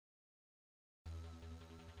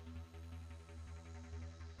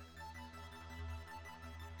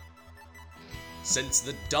Since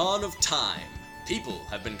the dawn of time, people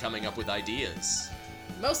have been coming up with ideas.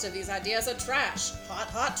 Most of these ideas are trash. Hot,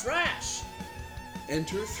 hot trash.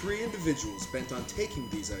 Enter three individuals bent on taking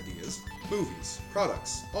these ideas, movies,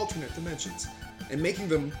 products, alternate dimensions, and making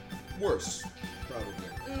them worse, probably.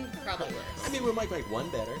 Probably worse. I mean, we might make one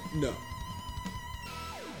better. No.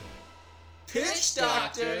 Pitch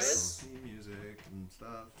Doctors! Music and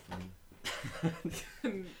stuff.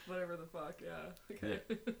 Whatever the fuck, yeah. Okay.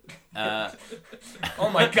 Oh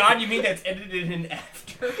my god, you mean that's edited in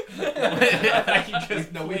after? Like you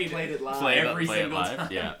just we played it live. Play every it single live.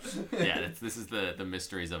 time. Yeah. This is the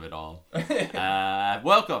mysteries of it all.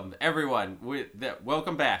 Welcome, everyone.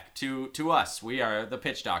 Welcome back to us. We are the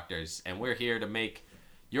Pitch Doctors, and we're here to make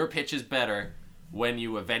your pitches better when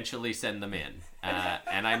you eventually send them in.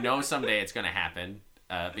 And I know someday it's going to happen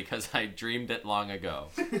because I dreamed it long ago.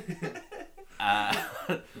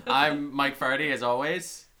 I'm Mike Fardy, as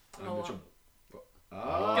always. I'm Mitchell.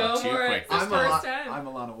 Go too for quick it. this This time. first time. I'm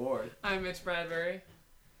Alana Ward. I'm Mitch Bradbury.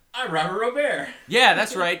 I'm Robert Robere. Yeah,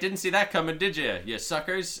 that's right. Didn't see that coming, did you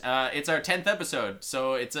suckers? It's our 10th episode,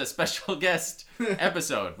 so it's a special guest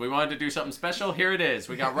episode. We wanted to do something special. Here it is.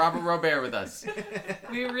 We got Robert Robere with us.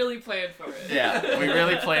 We really planned for it. Yeah, we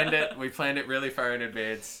really planned it. We planned it really far in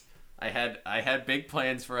advance. I had big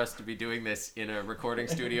plans for us to be doing this in a recording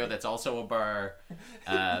studio that's also a bar,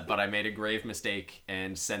 but I made a grave mistake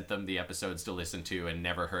and sent them the episodes to listen to and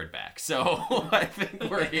never heard back. So I think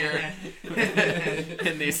we're here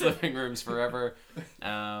in these living rooms forever.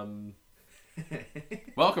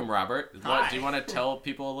 Welcome, Robert. Do you want to tell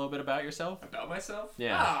people a little bit about yourself? About myself?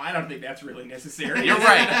 Yeah. Oh, I don't think that's really necessary. You're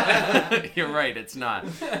right. You're right. It's not.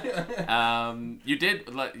 You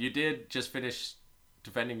did just finish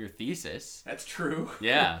defending your thesis. That's true.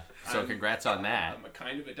 Yeah. So congrats on that. I'm a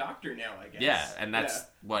kind of a doctor now, I guess. Yeah, and that's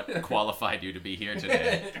what qualified you to be here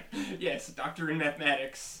today. Yes, doctor in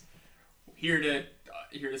mathematics. Here to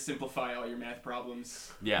simplify all your math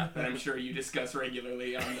problems. Yeah. That I'm sure you discuss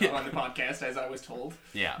regularly on the podcast, as I was told.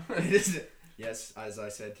 Yeah. Yes, as I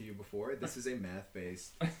said to you before, this is a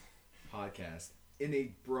math-based podcast in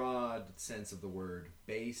a broad sense of the word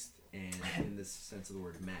based and in the sense of the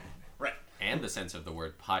word math. Right. And the sense of the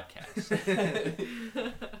word podcast.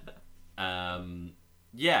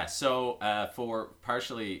 Yeah, so for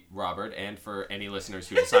partially Robert and for any listeners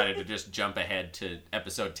who decided to just jump ahead to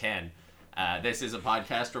episode 10, this is a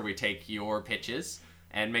podcast where we take your pitches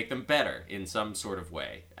and make them better in some sort of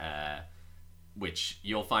way, which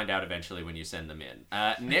you'll find out eventually when you send them in.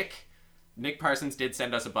 Nick Parsons did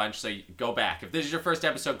send us a bunch, so go back. If this is your first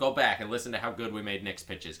episode, go back and listen to how good we made Nick's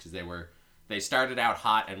pitches, because they started out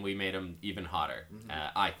hot and we made them even hotter,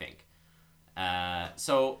 I think.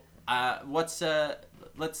 Let's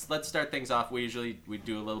start things off. We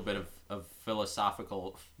do a little bit of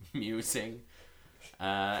philosophical musing.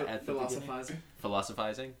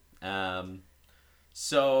 Philosophizing.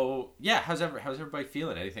 So yeah, how's everybody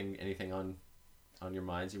feeling? Anything on your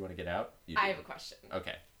minds you want to get out? I have a question.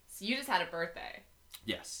 Okay. So you just had a birthday.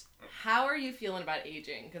 Yes. How are you feeling about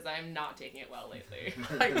aging? Because I'm not taking it well lately.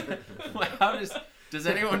 How does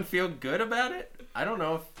anyone feel good about it? I don't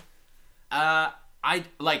know if I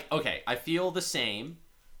feel the same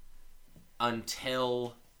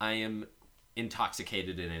until I am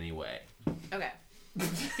intoxicated in any way. Okay.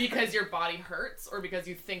 Because your body hurts, or because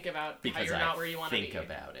you think about how you're not where you want to be? Think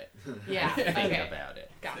about it. Yeah. Think Okay. about it.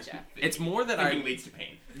 Gotcha. It's more that Thinking leads to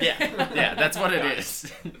pain. Yeah, that's what it is.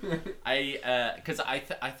 Because I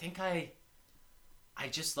think I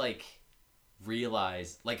just like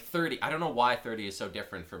realized like 30. I don't know why 30 is so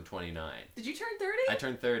different from 29. Did you turn 30? I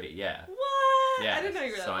turned 30. Yeah. What? Yeah. I didn't know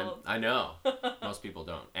you were that old. I know. Most people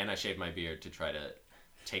don't. And I shaved my beard to try to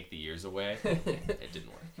take the years away. It didn't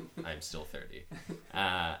work. I'm still 30.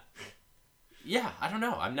 Yeah, I don't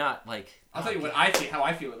know. I'm not like. I'll tell you how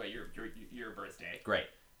I feel about your birthday. Great.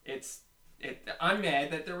 I'm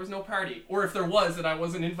mad that there was no party, or if there was, that I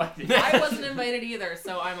wasn't invited. I wasn't invited either,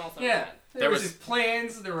 so I'm also mad. There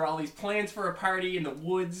were all these plans for a party in the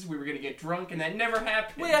woods. We were gonna get drunk, and that never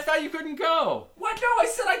happened. Wait, I thought you couldn't go. What? No, I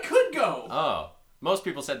said I could go. Oh. Most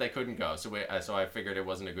people said they couldn't go, so I figured it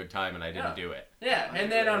wasn't a good time and I didn't do it. Yeah,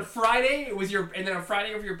 and then on Friday over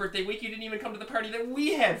your birthday week, you didn't even come to the party that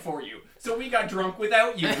we had for you. So we got drunk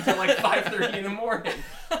without you until like 5:30 in the morning.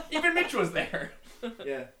 Even Mitch was there.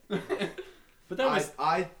 Yeah. But that was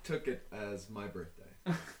I took it as my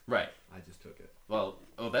birthday. right. I just took it. Well,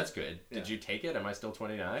 that's good. Did Yeah. you take it? Am I still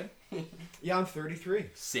 29? Yeah, I'm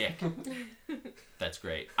 33. Sick. That's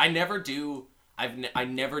great. I never do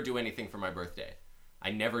anything for my birthday. I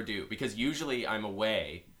never do, because usually I'm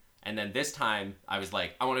away, and then this time I was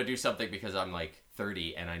like, I want to do something because I'm like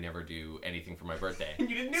 30 and I never do anything for my birthday. You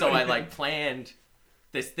didn't do So I anything. like planned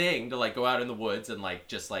this thing to like go out in the woods and like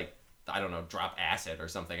just like I don't know, drop acid or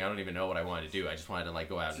something. I don't even know what I wanted to do. I just wanted to like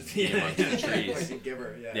go out and be amongst the trees. Fucking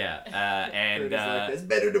giver, yeah. Yeah, and Curtis like, it's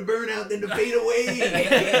better to burn out than to fade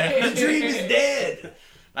away. The dream is dead.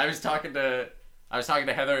 I was talking to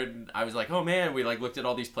Heather, and I was like, oh man, we like looked at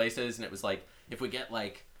all these places, and it was like, if we get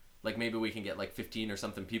like maybe we can get like 15 or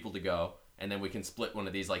something people to go, and then we can split one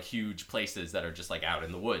of these like huge places that are just like out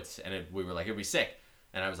in the woods, and we were like, it'd be sick.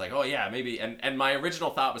 And I was like, oh yeah, maybe. And my original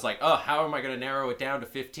thought was like, oh, how am I going to narrow it down to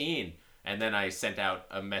 15? And then I sent out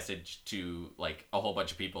a message to like a whole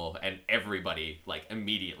bunch of people, and everybody like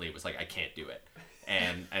immediately was like, I can't do it.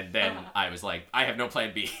 And then I was like, I have no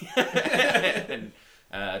plan B. And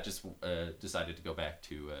just decided to go back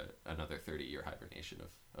to another 30-year hibernation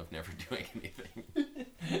of never doing anything.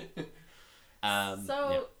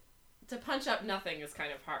 To punch up nothing is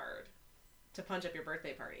kind of hard. To punch up your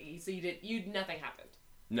birthday party. So nothing happened.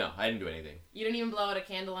 No, I didn't do anything. You didn't even blow out a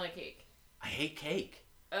candle on a cake. I hate cake.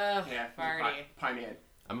 Ugh, Yeah, party. pie man.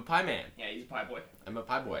 I'm a pie man. Yeah, he's a pie boy. I'm a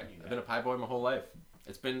pie boy. I've been a pie boy my whole life.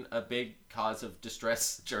 It's been a big cause of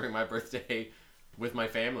distress during my birthday with my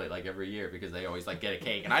family, like every year, because they always like get a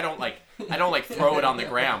cake, and I don't like throw it on the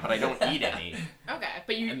ground, but I don't eat any. Okay,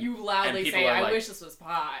 but you loudly say, are "I like, wish this was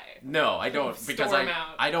pie." No, I don't, because Storm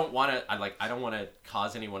out. I don't want to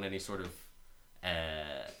cause anyone any sort of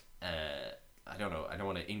I don't know. I don't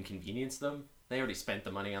want to inconvenience them. They already spent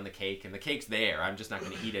the money on the cake, and the cake's there. I'm just not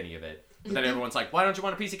going to eat any of it. But then everyone's like, why don't you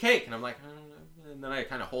want a piece of cake? And I'm like, and then I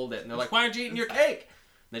kind of hold it, and they're like, why aren't you eating your cake?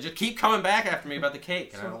 And they just keep coming back after me about the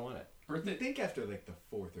cake, and I don't want it. I think after like the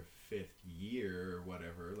 4th or 5th year or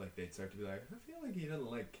whatever, like they'd start to be like, I feel like he doesn't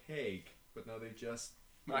like cake, but no, they just.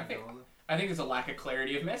 I think there's a lack of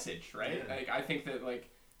clarity of message, right? Yeah. Like I think that like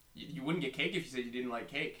you wouldn't get cake if you said you didn't like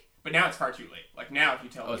cake. But now it's far too late. Like now, if you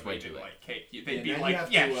tell it's people way you too didn't late. like cake, they'd be now like, you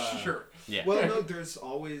have yeah, to, sure. Yeah. Well, no, there's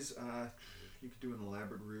always you could do an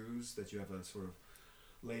elaborate ruse that you have a sort of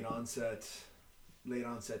late onset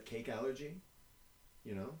cake allergy.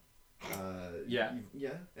 You know. Yeah.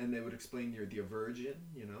 And they would explain you're a virgin,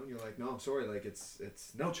 you know, and you're like, no, I'm sorry, like it's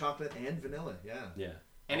no chocolate and vanilla, yeah. Yeah.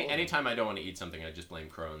 Anytime I don't want to eat something, I just blame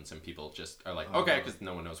Crohn's, and people just are like, okay, because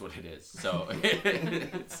no one knows what it is, so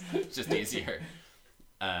it's just easier.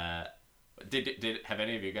 Did have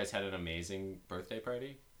any of you guys had an amazing birthday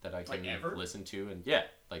party that I can listen to and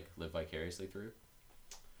like live vicariously through?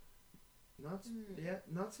 Not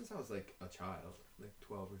since I was like a child, like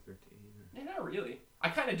 12 or 13. Yeah, not really. I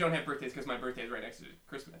kind of don't have birthdays because my birthday is right next to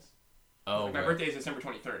Christmas. Oh, like, my birthday is December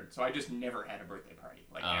 23rd, so I just never had a birthday party,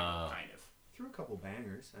 like ever, kind of. Threw a couple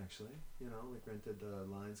bangers actually, you know, like rented the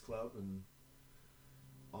Lions Club, and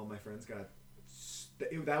all my friends got.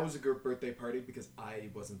 That was a good birthday party because I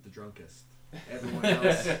wasn't the drunkest. Everyone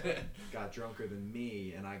else got drunker than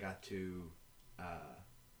me, and I got to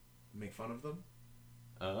make fun of them.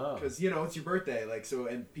 Oh. Because, you know, it's your birthday, like, so,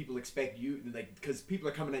 and people expect you, like, because people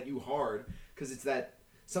are coming at you hard, because it's that,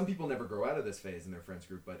 some people never grow out of this phase in their friends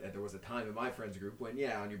group, but there was a time in my friends group when,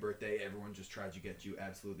 on your birthday, everyone just tried to get you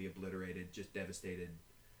absolutely obliterated, just devastated,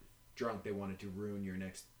 drunk. They wanted to ruin your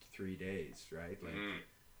next 3 days, right? Like,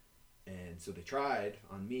 and so they tried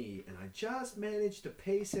on me, and I just managed to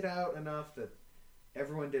pace it out enough that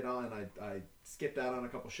everyone did on, and I skipped out on a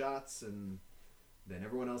couple shots, and then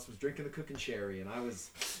everyone else was drinking the cooking sherry, and I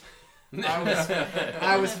was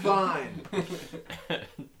fine.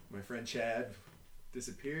 My friend Chad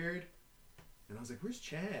disappeared, and I was like, "Where's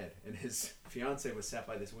Chad?" And his fiance was sat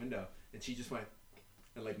by this window, and she just went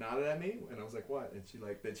and like nodded at me, and I was like, "What?" And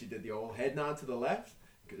then she did the old head nod to the left,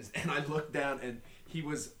 and I looked down, and he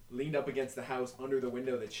was leaned up against the house under the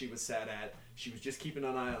window that she was sat at. She was just keeping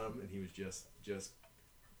an eye on him, and he was just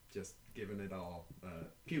giving it all,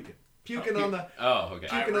 puking on the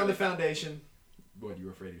puking on the foundation. What, you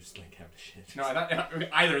were afraid he was like having a shit? No, I thought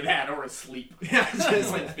either that or asleep. Yeah,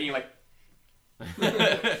 just like being like.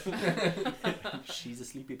 She's a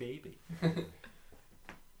sleepy baby.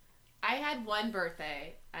 I had one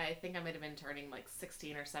birthday. I think I might have been turning like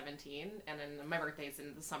 16 or 17, and then my birthday's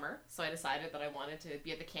in the summer, so I decided that I wanted to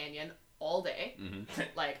be at the canyon all day. Mm-hmm.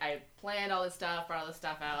 Like, I planned all this stuff, brought all this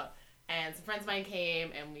stuff out, and some friends of mine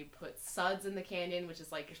came, and we put suds in the canyon, which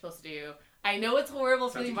is like you're supposed to do. I know it's horrible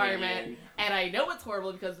for the environment, and I know it's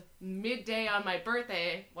horrible because midday on my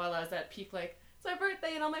birthday, while I was at peak, like, it's my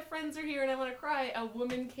birthday and all my friends are here and I want to cry, a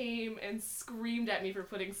woman came and screamed at me for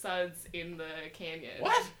putting suds in the canyon.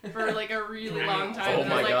 What? For like a really long time. Oh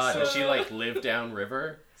my god, like, did she like live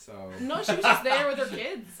downriver? No, she was just there with her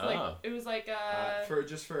kids. Like, it was like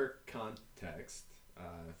for context,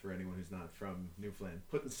 for anyone who's not from Newfoundland,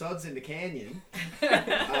 putting suds into canyon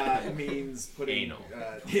means putting Anal.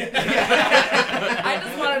 I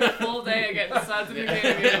just wanted a full day of getting suds in the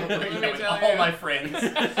canyon. Let me tell All you. my friends.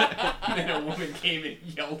 And then a woman came and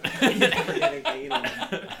yelled at me for getting anal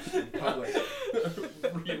in public.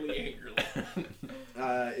 really angrily.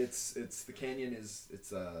 It's the canyon is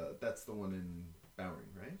that's the one in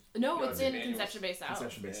Bowring, right? No, No, it's it's in in Conception Bay South.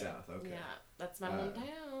 Conception Bay Yeah. South. Okay. Yeah, that's my Uh,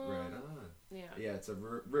 hometown. Right on. Yeah. Yeah, it's a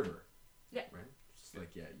river. Yeah. Right. Just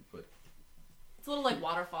like you put. It's a little like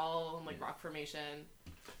waterfall and like rock formation.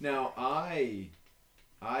 Now I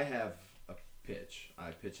have a pitch.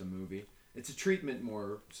 I pitch a movie. It's a treatment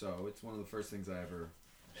more so. It's one of the first things I ever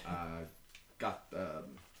got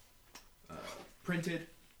printed.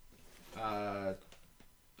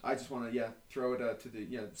 I just want to throw it to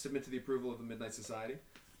the submit to the approval of the Midnight Society.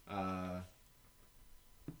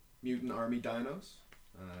 Mutant Army Dinos.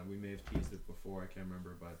 We may have teased it before. I can't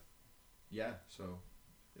remember, but yeah. So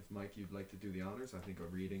if Mike, you'd like to do the honors, I think a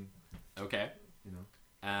reading. Okay. You know.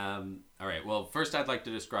 All right. Well, first I'd like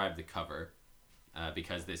to describe the cover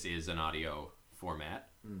because this is an audio format.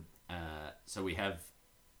 So we have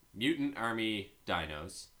Mutant Army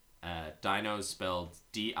Dinos. Dinos spelled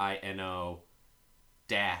DINO-S.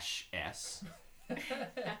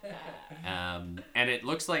 And it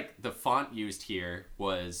looks like the font used here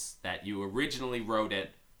was that you originally wrote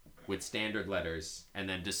it with standard letters and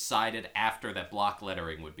then decided after that block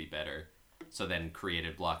lettering would be better. So then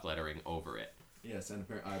created block lettering over it. Yes, and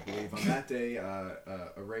I believe on that day,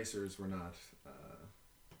 erasers were not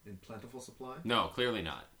in plentiful supply. No, clearly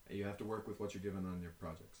not. You have to work with what you're given on your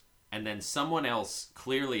projects. And then someone else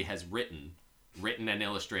clearly has written and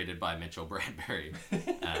illustrated by Mitchell Bradbury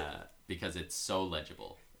because it's so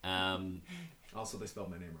legible. Also, they spelled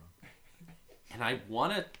my name wrong. And I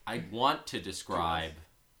want to describe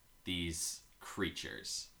these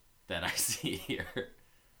creatures that I see here.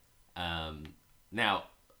 Now,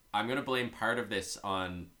 I'm going to blame part of this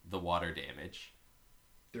on the water damage.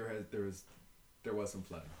 There was some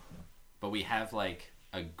flooding. But we have like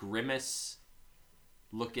a grimace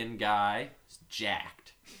looking guy,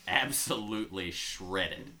 jacked, absolutely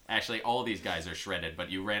shredded. Actually, all these guys are shredded,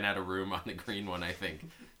 but you ran out of room on the green one, I think.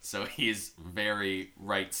 So he's very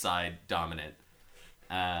right side dominant.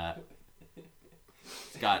 He's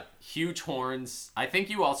got huge horns. I think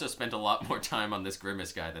you also spent a lot more time on this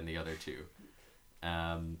grimace guy than the other two.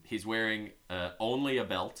 He's wearing only a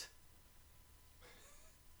belt.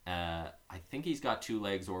 I think he's got 2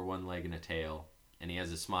 legs or 1 leg and a tail. And he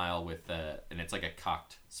has a smile with, and it's like a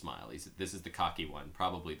cocked smile. This is the cocky one,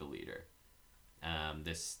 probably the leader.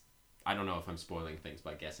 I don't know if I'm spoiling things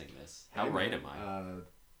by guessing this. How right am I?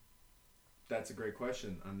 That's a great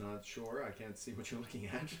question. I'm not sure. I can't see what you're looking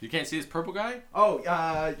at. You can't see this purple guy? Oh,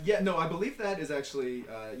 yeah, no, I believe that is actually,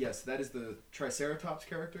 yes, that is the Triceratops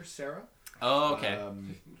character, Sarah. Oh, okay.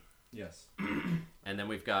 Yes. And then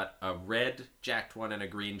we've got a red jacked one and a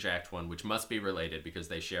green jacked one, which must be related because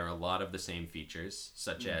they share a lot of the same features,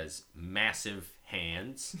 such as massive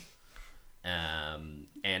hands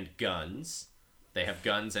and guns. They have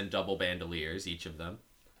guns and double bandoliers, each of them.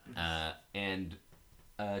 And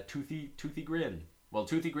toothy grin. Well,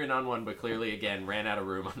 toothy grin on one, but clearly, again, ran out of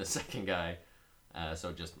room on the second guy.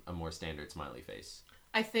 So just a more standard smiley face.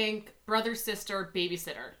 I think brother, sister,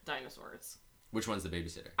 babysitter dinosaurs. Which one's the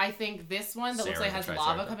babysitter? I think this one that looks Sarah like has the lava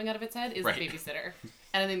Triceratops. coming out of its head is Right. the babysitter.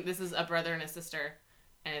 And I think this is a brother and a sister,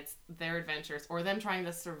 and it's their adventures or them trying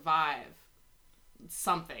to survive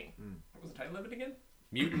something. What was the title of it again?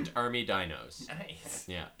 Mutant Army Dinos. Nice.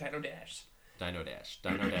 Yeah. Dino Dash. Dino Dash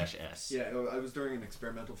S. Yeah, I was during an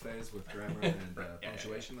experimental phase with grammar and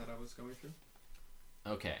punctuation that I was going through.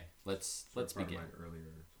 Okay, let's Part of begin. my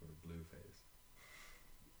earlier sort of blue phase.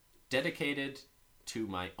 Dedicated to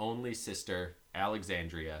my only sister,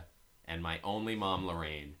 Alexandria, and my only mom,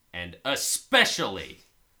 Lorraine, and especially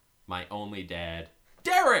my only dad,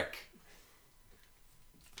 Derek!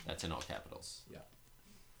 That's in all capitals. Yeah.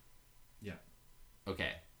 Yeah.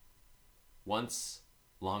 Okay. Once,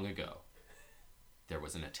 long ago, there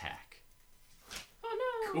was an attack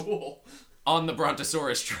Oh no! Cool. on the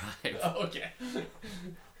Brontosaurus tribe. Oh, okay.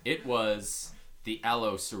 It was the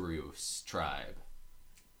Allosaurus tribe.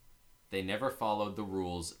 They never followed the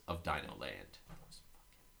rules of Dino Land.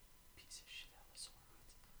 Piece of shit Allosaurus.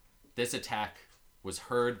 This attack was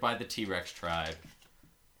heard by the T-Rex tribe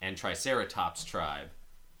and Triceratops tribe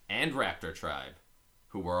and Raptor tribe,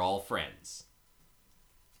 who were all friends.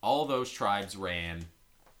 All those tribes ran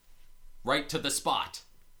right to the spot.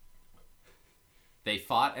 They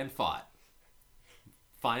fought and fought.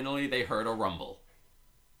 Finally, they heard a rumble.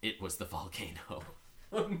 It was the volcano.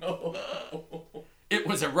 Oh, no.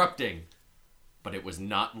 was erupting, but it was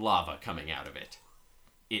not lava coming out of it.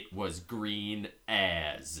 It was green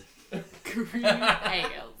as. Green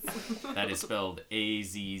ales. That is spelled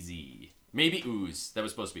A-Z-Z. Maybe ooze. That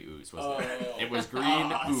was supposed to be ooze, wasn't it? Oh. It was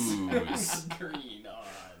green ooze. Green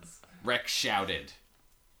Oz. Rex shouted,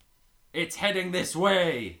 "It's heading this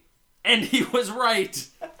way!" And he was right!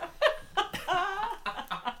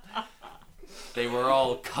 They were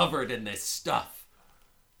all covered in this stuff.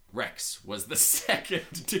 Rex was the second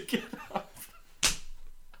to get up.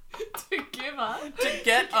 To give up. To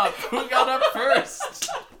get up. Who got up first?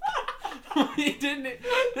 He didn't.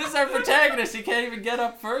 This is our protagonist. He can't even get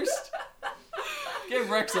up first. Give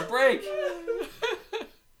Rex a break.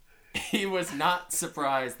 He was not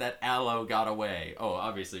surprised that Aloe got away. Oh,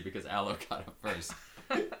 obviously, because Aloe got up first.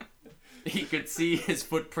 He could see his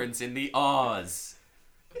footprints in the Oz.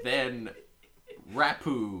 Then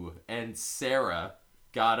Rapu and Sarah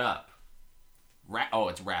got up.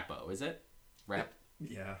 It's Rapo, is it?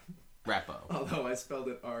 Yeah. Rapo. Although I spelled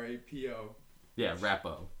it R-A-P-O. Yeah,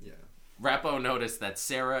 Rapo. Yeah. Rapo noticed that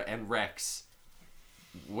Sarah and Rex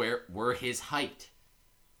were his height.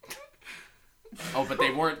 Oh, but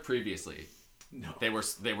they weren't previously. No. They were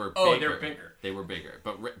bigger. Oh, they were bigger. They were bigger.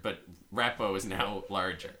 But Rapo is now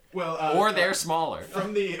larger. Well, Or they're smaller.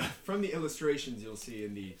 From the illustrations you'll see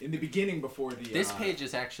in the beginning before the This page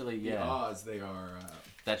is actually the Oz, they are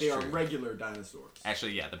That's they are true. regular dinosaurs.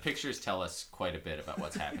 Actually, yeah, the pictures tell us quite a bit about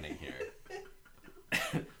what's happening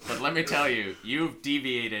here. But let me tell you, you've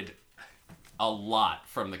deviated a lot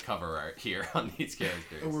from the cover art here on these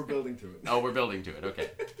characters. Oh, we're building to it. Oh, we're building to it.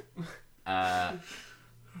 Okay. Oh,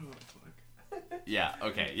 fuck. Yeah,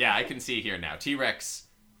 okay. Yeah, I can see here now. T-Rex,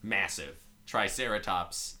 massive.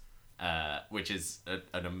 Triceratops, which is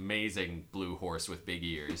an amazing blue horse with big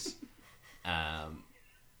ears.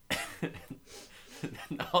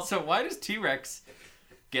 Also, why does T-Rex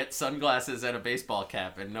get sunglasses and a baseball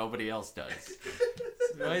cap and nobody else does?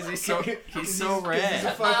 Why is he so... He's so rad.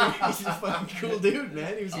 He's a fucking cool dude,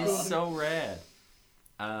 man. He was cool. He's so rad.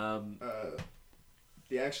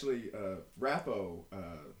 The actually Rapo,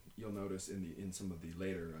 you'll notice in some of the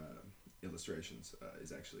later illustrations,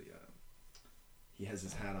 is actually he has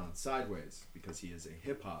his hat on sideways because he is a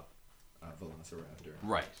hip hop velociraptor,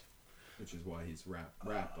 Right. which is why he's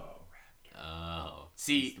Rapo. Oh.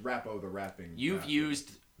 See, Rapo the rapping. you've rapper.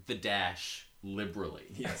 used the dash liberally.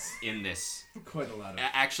 Yes. In this. Quite a lot of.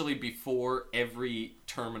 Actually, before every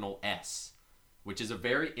terminal S, which is a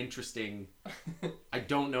very interesting... I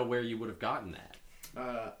don't know where you would have gotten that.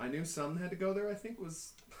 I knew some had to go there. I think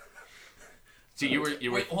was. So you were...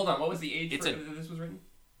 Wait, hold on. What was the age It's for a- this was written?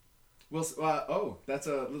 Well, that's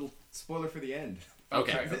a little spoiler for the end.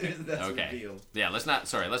 Okay. Sorry, okay. That's Okay. revealed. Yeah, let's not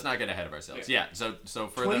get ahead of ourselves. Yeah. Yeah, so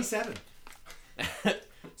for 27.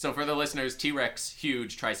 so for the listeners, T-Rex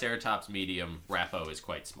huge, Triceratops medium, Rapo is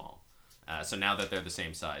quite small. So now that they're the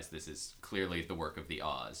same size, this is clearly the work of the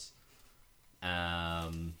Oz.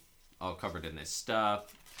 All covered in this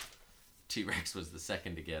stuff. T-Rex was the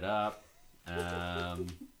second to get up. Good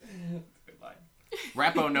line.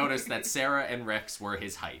 Rapo noticed that Sarah and Rex were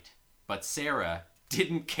his height, but Sarah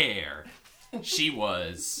didn't care. She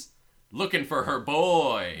was looking for her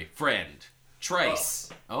boyfriend, Trice.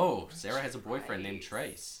 Oh, Sarah has a boyfriend named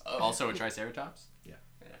Trice. Oh. Also a Triceratops? Yes.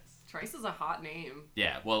 Trice is a hot name.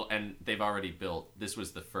 Yeah, well, and they've already built... This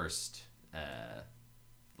was the first,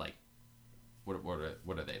 like... What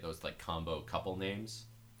are they? Those, like, combo couple names?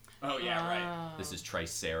 Oh yeah, right. This is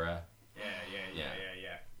Trice Sarah. Yeah.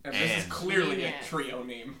 And this is And- clearly Yeah. a trio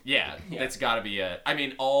name. Yeah, Yeah. that's got to be a... I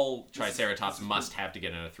mean, all Triceratops must have to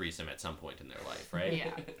get in a threesome at some point in their life, right? Yeah.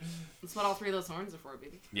 That's what all three of those horns are for,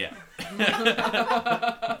 baby. Yeah.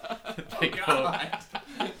 Oh, They go... God.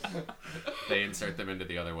 They insert them into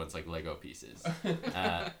the other ones like Lego pieces.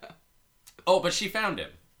 Oh, but she found him.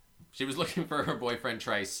 She was looking for her boyfriend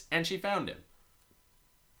Trice, and she found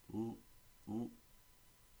him.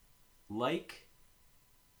 Like...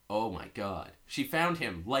 Oh my god. She found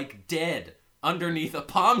him, like dead, underneath a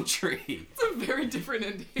palm tree. It's a very different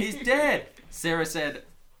ending. He's dead. Sarah said,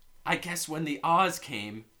 I guess when the Oz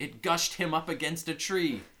came, it gushed him up against a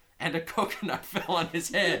tree, and a coconut fell on his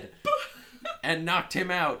head. And knocked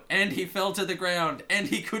him out, and he fell to the ground, and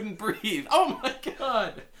he couldn't breathe. Oh my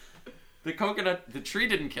god! The tree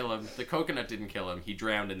didn't kill him, the coconut didn't kill him, he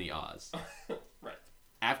drowned in the Oz. Right.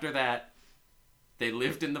 After that, they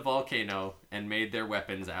lived in the volcano and made their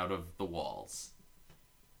weapons out of the walls.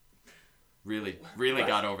 Really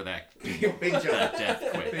got over that Big jump. death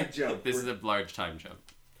quick. Big jump. This is a large time jump.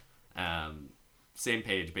 Same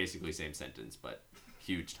page, basically same sentence, but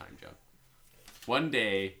huge time jump. One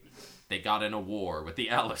day, they got in a war with the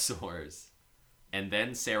Allosaurs. And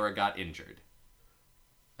then Sarah got injured.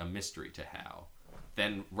 A mystery to Hal.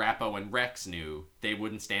 Then Rappo and Rex knew they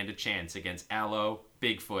wouldn't stand a chance against Aloe,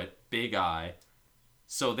 Bigfoot, Big Eye,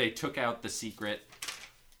 so they took out the secret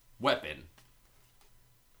weapon.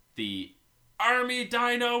 The Army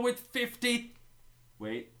Dino with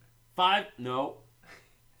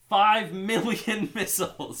 5 million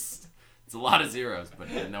missiles. It's a lot of zeros, but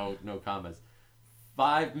no commas.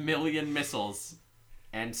 5 million missiles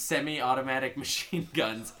and semi-automatic machine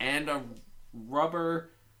guns and a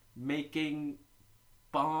rubber-making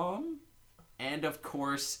bomb and, of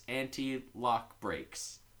course, anti-lock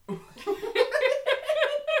brakes. All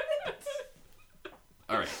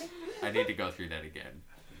right, I need to go through that again.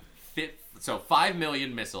 So 5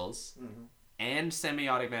 million missiles and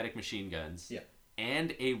semi-automatic machine guns. Yeah.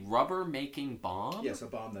 And a rubber-making bomb? Yes, a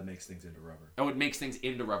bomb that makes things into rubber. Oh, it makes things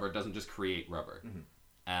into rubber. It doesn't just create rubber.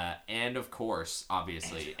 And, of course,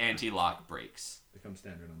 obviously, anti-lock brakes. Becomes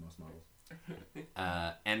standard on most models.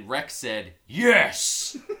 And Rex said,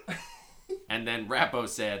 yes! And then Rappo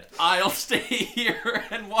said, I'll stay here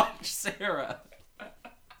and watch Sarah.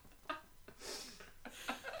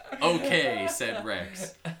 Okay, said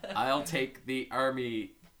Rex. I'll take the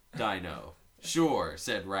Army Dino. Sure,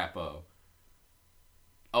 said Rappo.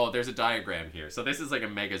 Oh, there's a diagram here. So this is like a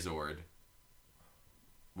Megazord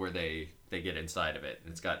where they get inside of it.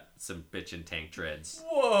 And it's got some bitchin' tank treads.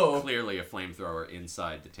 Whoa! Clearly a flamethrower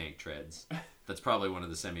inside the tank treads. That's probably one of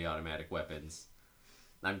the semi-automatic weapons.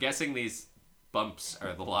 I'm guessing these bumps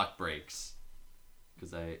are the lock brakes.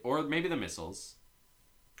 Or maybe the missiles.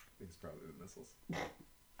 I think it's probably the missiles.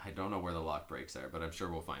 I don't know where the lock brakes are, but I'm sure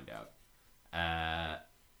we'll find out.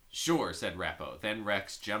 Sure, said Rappo. Then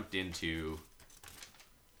Rex jumped into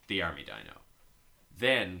the Army Dino.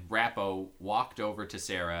 Then Rappo walked over to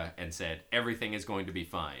Sarah and said, everything is going to be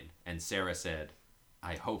fine. And Sarah said,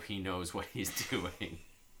 I hope he knows what he's doing.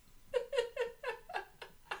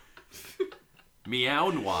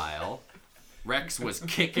 Meow-while, Rex was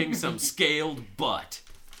kicking some scaled butt.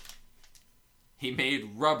 He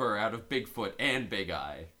made rubber out of Bigfoot and Big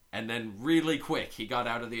Eye. And then really quick, he got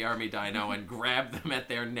out of the Army Dino and grabbed them at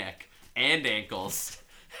their neck and ankles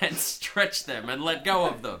and stretched them and let go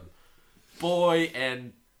of them. Boy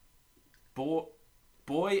and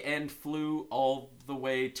flew all the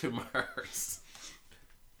way to Mars.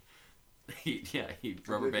 he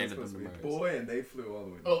rubber banded them to Mars. Boy, and they flew all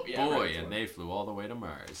the way to Mars. Oh, yeah. Boy, and they flew all the way to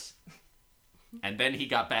Mars. And then he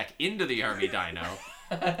got back into the Army Dino.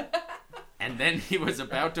 And then he was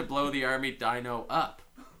about to blow the Army Dino up.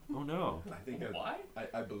 Oh no. I think Why?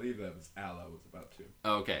 I believe that was Aloe was about to.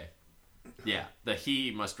 Okay. Yeah, the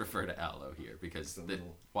he must refer to Aloe here because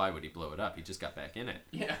why would he blow it up? He just got back in it.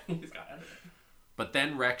 Yeah, he's got out of it. But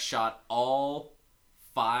then Rex shot all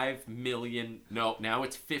 5 million, no, now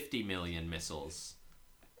it's 50 million missiles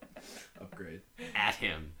Upgrade. at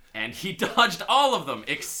him. And he dodged all of them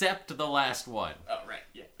except the last one. Oh, right,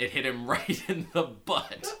 yeah. It hit him right in the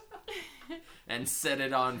butt and set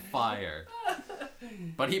it on fire.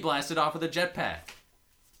 But he blasted off with a jetpack.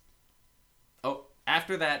 Oh,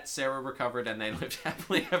 after that, Sarah recovered and they lived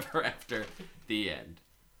happily ever after. The end.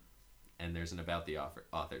 And there's an About the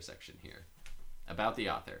Author section here. About the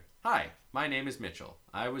author. Hi, my name is Mitchell.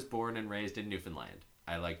 I was born and raised in Newfoundland.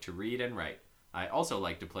 I like to read and write. I also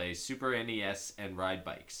like to play Super NES and ride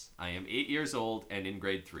bikes. I am 8 years old and in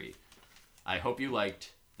grade 3. I hope you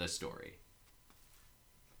liked the story.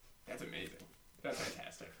 That's amazing. That's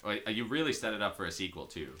fantastic. Oh, you really set it up for a sequel,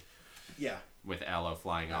 too. Yeah. With Aloe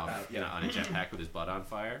flying off on a jetpack with his butt on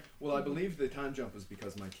fire. Well, I believe the time jump was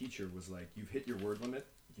because my teacher was like, "You've hit your word limit.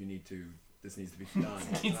 This needs to be done."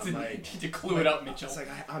 Needs And I'm like, need to clue it up, Mitchell. It's like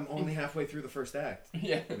I'm only halfway through the first act.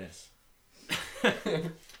 Yeah. Miss.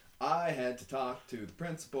 I had to talk to the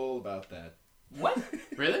principal about that. What?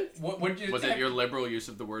 Really? What did you? Was it your liberal use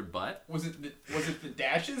of the word butt? Was it the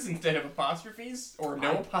dashes instead of apostrophes or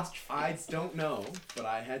no apostrophes? I don't know, but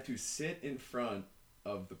I had to sit in front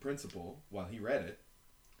of the principal while he read it,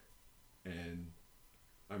 and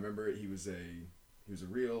I remember he was a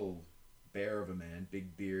real bear of a man,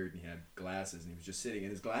 big beard, and he had glasses, and he was just sitting in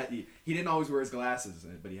his glass. He didn't always wear his glasses,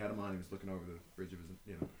 but he had them on. He was looking over the bridge of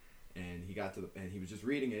his, and he got to and he was just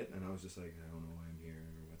reading it, and I was just like, I don't know why I'm here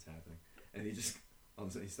or what's happening. And he just, all of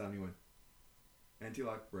a sudden, he stopped and he went,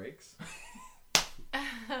 "Anti-lock brakes?"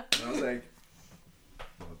 And I was like,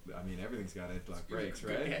 well, I mean, everything's got anti-lock brakes,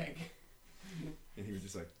 Good right? gag. And he was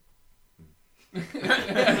just like,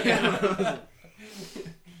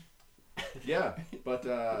 yeah, but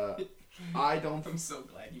I don't. I'm so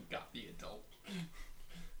glad you got the adult.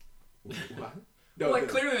 What? No, Like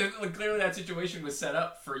clearly that situation was set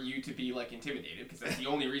up for you to be like intimidated, because that's the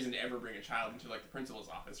only reason to ever bring a child into like the principal's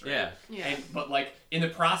office, right? Yeah. But like in the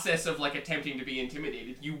process of like attempting to be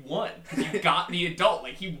intimidated, you won. You got the adult.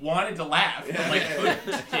 Like he wanted to laugh, but like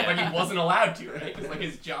couldn't. Like he wasn't allowed to, right? Because like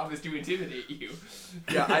his job is to intimidate you.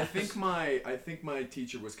 Yeah, I think my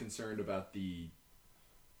teacher was concerned about the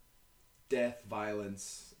death,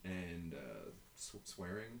 violence, and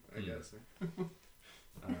swearing, I guess.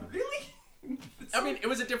 Really? I mean, it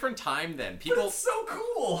was a different time then. But People. it's so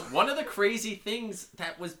cool. One of the crazy things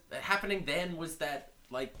that was happening then was that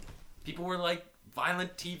like people were like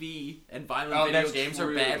violent TV and violent video that's games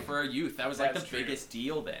true. are bad for our youth. That was like That's the true. biggest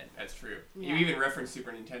deal then. That's true. Yeah. You even reference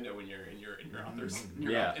Super Nintendo when you're in your authors.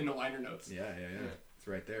 Yeah. In the liner notes. Yeah. It's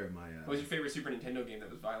right there in my What was your favorite Super Nintendo game that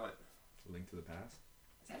was violent? Link to the Past.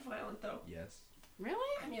 Is that violent though? Yes.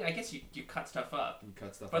 Really? I mean, I guess you cut stuff up, You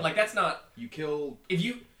cut stuff. but out. like that's not. you kill If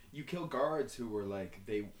you guards who were like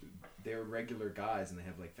they're regular guys and they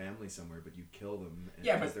have like family somewhere, but you kill them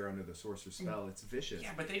Yeah, because but- they're under the sorcerer's spell. It's vicious.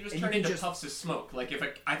 Yeah, but they just And turn you can into just- puffs of smoke. Like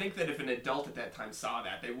I think that if an adult at that time saw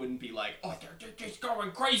that, they wouldn't be like, oh, they're just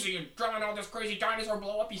going crazy and drawing all this crazy dinosaur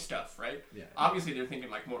blow uppy stuff, right? Yeah. Obviously, they're thinking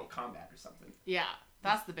like Mortal Kombat or something. Yeah.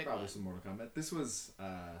 That's the big Probably one. some Mortal Kombat. This was,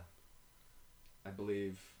 I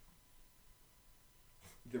believe,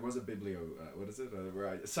 there was a biblio. What is it? Where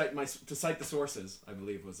I to cite the sources. I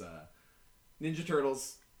believe was Ninja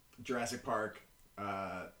Turtles, Jurassic Park,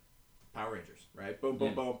 Power Rangers. Right? Boom,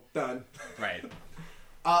 boom, boom, done. Right.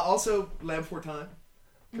 Also, Land Before Time,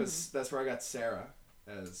 because that's where I got Sarah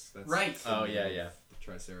as that's Right. the Oh, name yeah, of yeah. the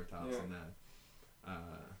Triceratops Yeah. and that.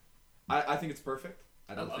 I think it's perfect.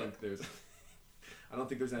 I don't love think there's. I don't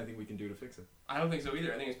think there's anything we can do to fix it. I don't think so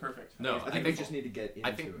either. I think it's perfect. No, I think we just need to get into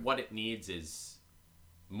I think it. what it needs is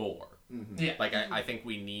more. Yeah. Like I think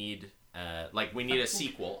we need we need a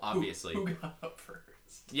sequel, obviously. Who got up first?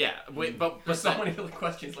 Yeah, but There's so that- many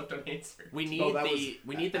questions left unanswered. we need Oh, that the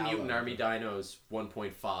was Mutant Aloe. Army Dinos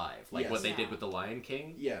 1.5, like Yes. what they did Yeah. with the Lion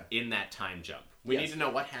King. Yeah. In that time jump, we Yes. need to know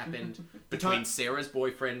what happened between time- Sarah's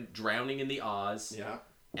boyfriend drowning in the Oz Yeah.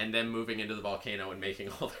 and them moving into the volcano and making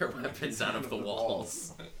all their weapons out of the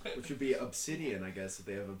walls. Which would be obsidian, I guess, if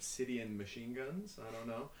they have obsidian machine guns. I don't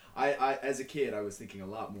know. I as a kid, I was thinking a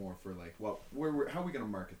lot more for like, well, how are we gonna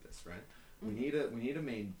market this, right? We need a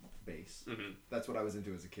main base. Mhm. That's what I was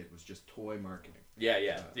into as a kid, was just toy marketing. Yeah.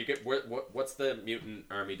 You get what's the Mutant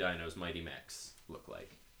Army Dinos Mighty Mechs look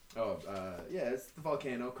like? Oh, yeah, it's the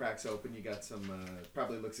volcano cracks open. You got some.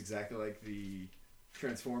 Probably looks exactly like the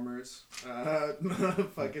Transformers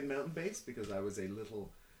fucking mountain base, because I was a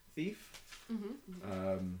little thief.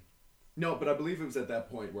 No, but I believe it was at that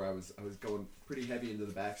point where I was going pretty heavy into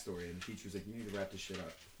the backstory, and the teacher was like, "You need to wrap this shit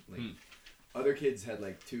up." Like, other kids had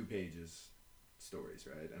like 2 pages stories,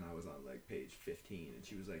 right? And I was on like page 15, and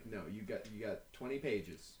she was like, "No, you got 20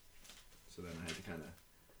 pages." So then I had to kind of.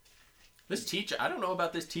 This teacher, I don't know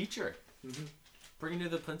about this teacher. Bringing to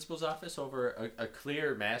the principal's office over a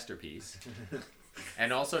clear masterpiece.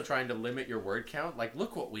 And also trying to limit your word count. Like,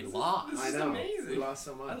 look what we lost. This I is know. amazing. We lost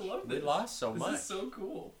so much. I love We this. lost so much. This is so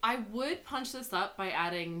cool. I would punch this up by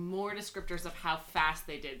adding more descriptors of how fast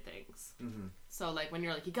they did things. So, like, when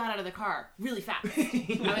you're like, you got out of the car really fast.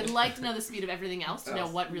 I would like to know the speed of everything else to know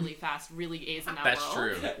what really fast really is in that That's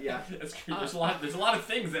world. true. Yeah. That's true. There's a lot of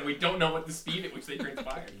things that we don't know what the speed at which they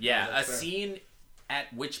transpired. Yeah, that's a fair. scene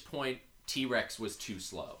at which point T-Rex was too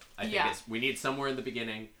slow. I think Yeah. we need somewhere in the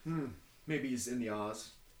beginning. Maybe he's in the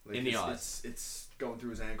Oz. Like, In the it's- Oz. It's going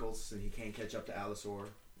through his ankles, and he can't catch up to Allosaur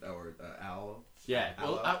or Owl. Yeah.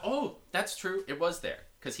 Well, Aloe. that's true. It was there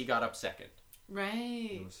because he got up second. Right.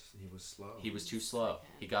 He was slow. He was too slow.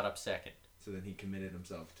 He got up second. So then he committed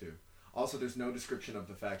himself too. Also, there's no description of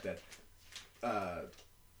the fact that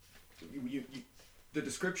the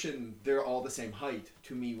description, they're all the same height,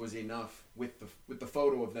 to me was enough with the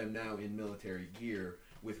photo of them now in military gear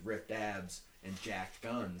with ripped abs and jacked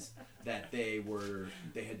guns, that they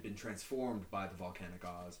had been transformed by the volcanic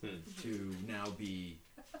Oz to now be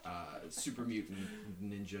super mutant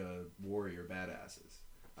ninja warrior badasses.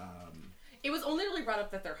 It was only really brought up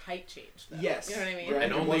that their height changed, though. Yes. You know what I mean? Right.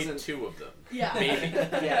 And It only wasn't- 2 of them. Yeah. Maybe.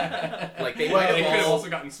 Yeah. Like they Well, might They could have have all. also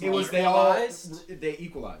gotten It smaller. was they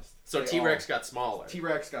equalized. So They T-Rex got smaller.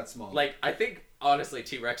 T-Rex got smaller. Like, I think, honestly,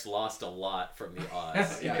 T-Rex lost a lot from the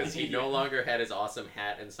Oz. Yeah. Because he no longer had his awesome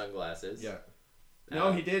hat and sunglasses. Yeah.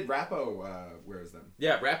 No, he did. Rappo wears them.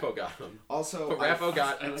 Yeah, Rappo got him. Also, But Rappo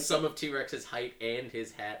got I like some of T-Rex's height and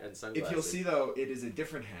his hat and sunglasses. if you'll see though, it is a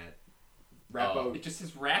different hat Rappo. It just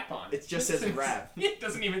says rap on it. It just says rap. It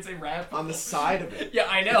doesn't even say rap On the side of it. Yeah,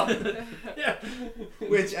 I know. Yeah.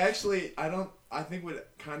 Which actually, I think would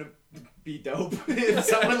kind of be dope if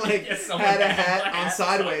someone like Yeah, someone had a had hat a on hat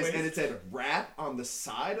sideways sideways. and it said rap on the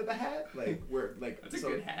side of the hat. Like, where, like, That's a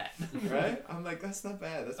good hat. Right? I'm like, that's not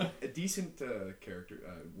bad. That's a decent character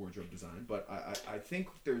wardrobe design. But I think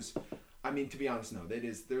there's, I mean, to be honest, no,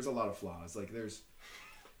 there's a lot of flaws. Like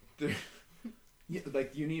yeah,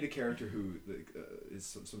 like you need a character who is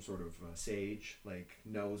some sort of sage, like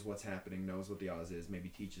knows what's happening, knows what the Oz is, maybe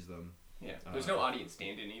teaches them. Yeah, there's no audience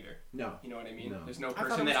stand-in either. No. You know what I mean? No. There's no thought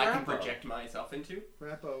person it that was I can Rappo. project myself into.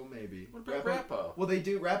 Rappo, maybe. What about Rappo? Well, they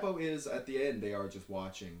do. Rappo is at the end. They are just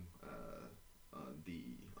watching on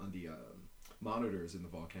the monitors in the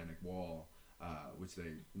volcanic wall, which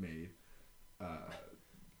they made.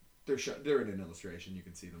 They're in an illustration. You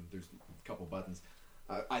can see them. There's a couple buttons.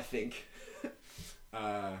 I think.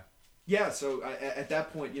 Yeah. So at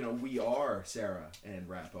that point, you know, we are Sarah and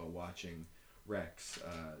Rappo watching Rex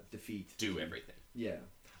defeat. Do everything. Yeah.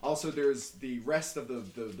 Also, there's the rest of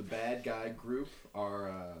the bad guy group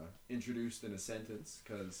are introduced in a sentence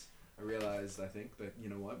because I realized I think that you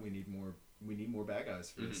know what we need more bad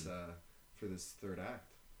guys for this third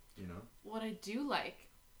act. You know. What I do like,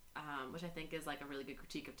 which I think is like a really good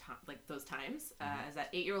critique of like those times, is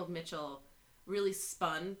that 8-year-old Mitchell really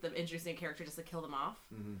spun the introducing a character just to kill them off.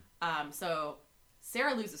 So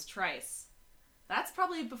Sarah loses Trice. That's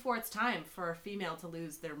probably before it's time for a female to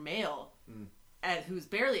lose their male, who's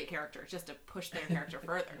barely a character, just to push their character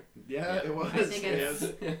further. Yeah, it was. I think it's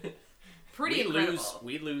pretty incredible.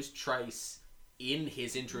 We lose Trice in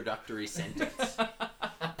his introductory sentence.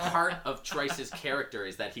 Part of Trice's character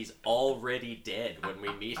is that he's already dead when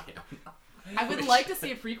we meet him. I would like to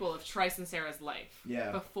see a prequel of Trice and Sarah's life.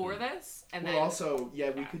 Yeah. Before this, and Well, then also, yeah,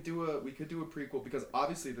 we could do a prequel because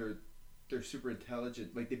obviously they're super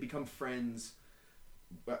intelligent. Like they become friends.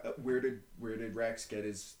 Where did Rex get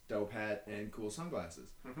his dope hat and cool sunglasses?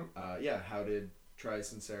 Yeah, how did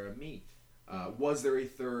Trice and Sarah meet? Was there a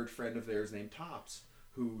third friend of theirs named Tops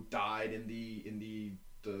who died in the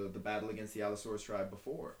battle against the Allosaurus tribe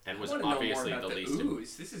before? And was I wanna know more obviously about the the least.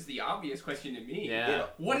 ooze. This is the obvious question to me. Yeah.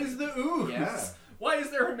 What is the ooze? Yeah. Why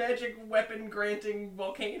is there a magic weapon granting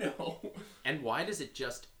volcano? And why does it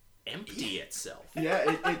just empty itself? Yeah,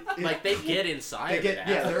 it Like they get inside of it.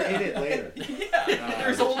 yeah, they're in it later. Yeah,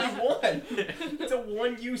 there's only one. It's a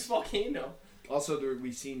one-use volcano. Also,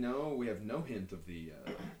 we have no hint of the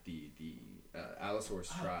Allosaurus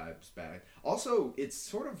tribes back. Also, it's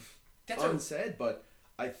sort of That's unsaid, but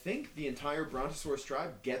I think the entire Brontosaurus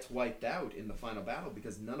tribe gets wiped out in the final battle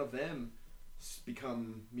because none of them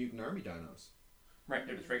become mutant army dinos. Right,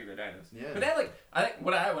 they're just regular dinos. Yeah. But I think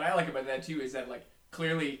what I like about that too is that like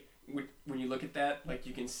clearly when you look at that, like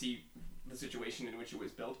you can see the situation in which it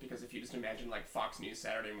was built, because if you just imagine like Fox News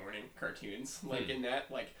Saturday morning cartoons, like in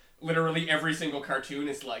that, like literally every single cartoon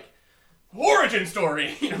is like origin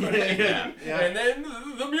story, you know what I mean? Yeah. And then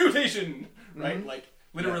the mutation, right? Like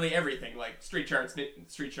literally everything, like Street Sharks,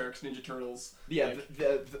 Ninja Turtles. Yeah, like,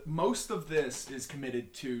 the most of this is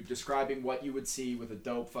committed to describing what you would see with a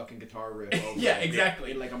dope fucking guitar riff. Over Yeah,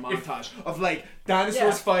 exactly. In like a montage of like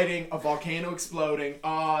dinosaurs fighting, a volcano exploding,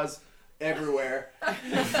 Oz everywhere.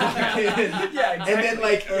 yeah, exactly. And then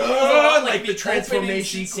like the transformation opening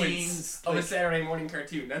sequence scenes of like, a Saturday morning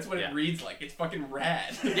cartoon. That's what Yeah. it reads like. It's fucking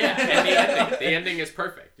rad. Yeah, and the ending is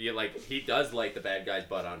perfect. He does light the bad guy's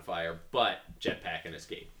butt on fire, but jetpack and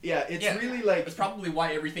escape. yeah, it's Yeah. really like That's probably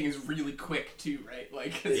why everything is really quick too, right?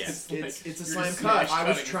 Like it's like, a you're slam just cut. smash I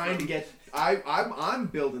was cutting trying to from- get I'm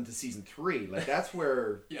building to season 3. Like that's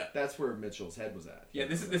where Yeah. that's where Mitchell's head was at. Yeah,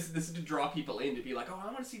 this is to draw people in to be like, oh, I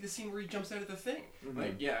want to see the scene where he jumps out of the thing.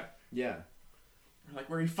 Like, yeah. Yeah. Or like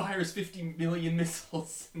where he fires 50 million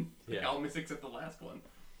missiles and Yeah. all miss except the last one.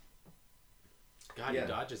 God, Yeah. he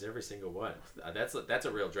dodges every single one. That's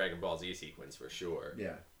a real Dragon Ball Z sequence for sure.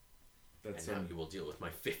 Yeah. That's And now you will deal with my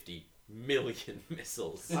 50 million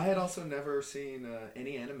missiles. I had also never seen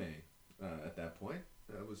any anime at that point.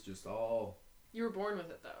 It was just all. You were born with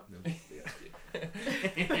it though. Yeah.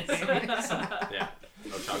 Yeah,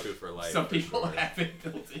 otaku for life. Some for people sure. have it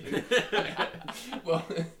built in. Well,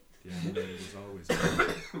 The anime was always.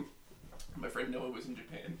 my friend Noah was in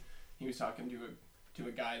Japan. He was talking to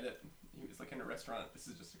a guy that he was like in a restaurant. This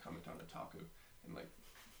is just a comment on otaku, and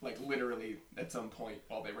like literally at some point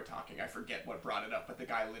while they were talking, I forget what brought it up, but the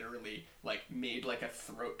guy literally like made like a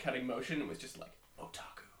throat cutting motion and was just like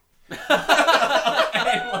otaku.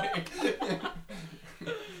 And, like,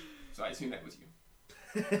 so I assume that was you.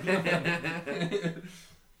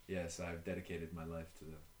 Yes, I've dedicated my life to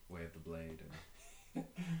the way of the blade. And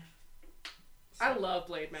I love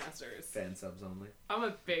Blade Masters. Fan subs only I'm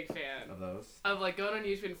a big fan of those. of like going on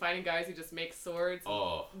YouTube and finding guys who just make swords,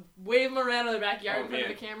 Oh, wave them around in the backyard Oh, in front of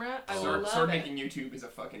man. the camera. I Sword love it. making YouTube is a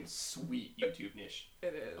fucking sweet YouTube niche.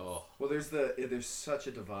 It is. oh. Well, there's such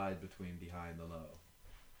a divide between the high and the low.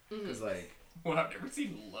 Because like, Well, I've never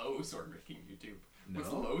seen low sword making YouTube.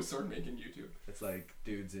 What's No? low sword making YouTube? it's like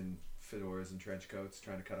dudes in fedoras and trench coats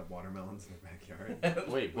trying to cut up watermelons in their backyard.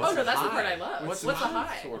 Wait, Oh what's no, that's the high? part I love. What's What's the the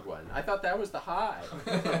high? sword one? I thought that was the high.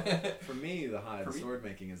 For me, the high For of me- sword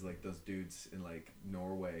making is like those dudes in like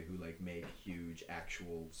Norway who like make huge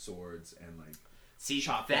actual swords and like See,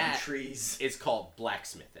 chop down that trees. is called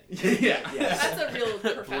blacksmithing. yeah. That's a real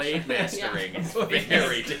profession. Blade mastering Yeah. is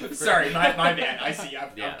very different. Sorry, my bad. I see.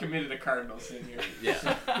 I've Yeah. committed a cardinal sin here.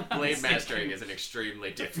 Yeah, blade Mistaken- mastering is an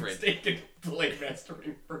extremely different. Mistaken blade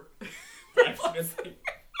mastering for blacksmithing.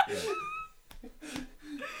 Yeah.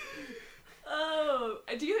 Oh,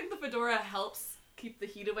 do you think the fedora helps keep the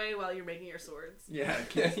heat away while you're making your swords? Yeah.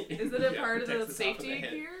 Is it a part of protects the the top of safety the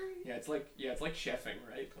head. gear? Yeah, it's like chefing,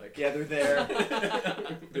 right? Like Yeah, they're there.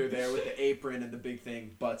 They're there with the apron and the big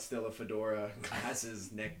thing, but still a fedora,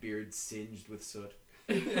 glasses, neck beard singed with soot.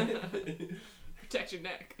 Protect your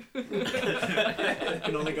neck.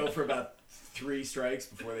 Can only go for about 3 strikes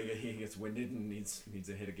before he gets winded and needs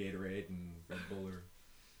a hit of Gatorade and Red Bull or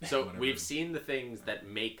So whatever. we've seen the things that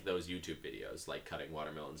make those YouTube videos, like cutting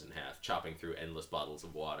watermelons in half, chopping through endless bottles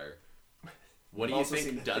of water. What do We've you also seen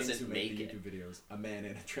think the things doesn't who make the it? YouTube videos. A man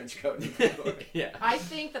in a trench coat and a fedora. Yeah. I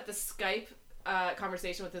think that the Skype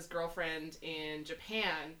conversation with his girlfriend in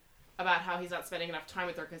Japan about how he's not spending enough time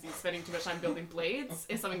with her because he's spending too much time building blades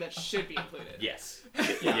is something that should be included. Yes. yeah,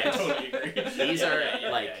 I Yes. totally agree. These are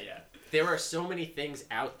like yeah. there are so many things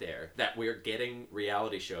out there that we're getting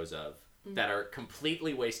reality shows of that are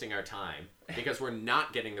completely wasting our time because we're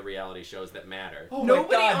not getting the reality shows that matter. Oh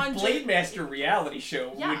Nobody my God, on Blade Master reality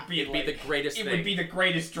show Yeah. would be It'd be like, the greatest It thing. would be the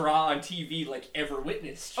greatest draw on TV like ever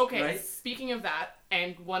witnessed. Okay, right? speaking of that,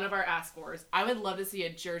 and one of our ask fors, I would love to see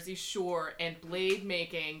a Jersey Shore and Blade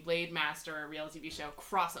Master reality TV show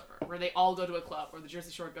crossover where they all go to a club or the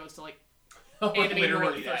Jersey Shore goes to like anime Literally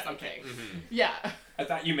North or that, something. okay. Yeah. I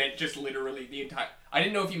thought you meant just literally the entire. I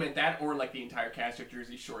didn't know if you meant that or like the entire cast of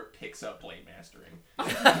Jersey Shore picks up Blade Mastering.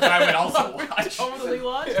 But I would also watch. Totally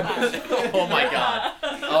watch that. Oh my god.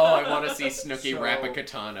 Oh, I want to see Snooki So- wrap a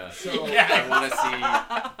katana. Yeah.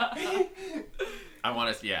 I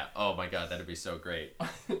want to yeah. Oh my god, that'd be so great.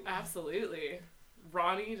 Absolutely.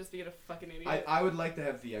 Ronnie just being a fucking idiot. I would like to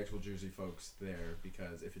have the actual Jersey folks there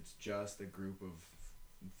because if it's just a group of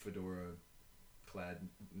fedora-clad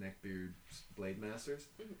neckbeard blade masters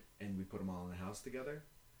and we put them all in the house together,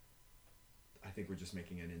 I think we're just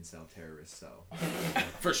making an incel terrorist cell.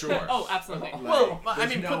 For sure. Oh, absolutely. Like, Well, I there's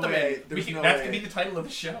mean, no put them way, in. There's no that way. could be the title of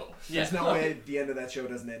the show. Yeah. There's no way the end of that show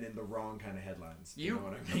doesn't end in the wrong kind of headlines. You know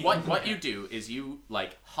what I mean? What you do is you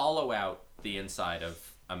like hollow out the inside of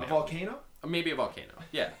a A mountain. volcano? Or maybe a volcano.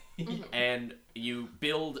 Yeah. And you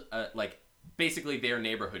build like basically their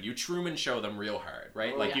neighborhood. You Truman show them real hard,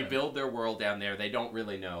 right? Oh, like you yeah. build their world down there. They don't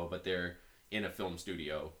really know, but they're in a film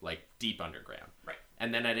studio, like deep underground. Right.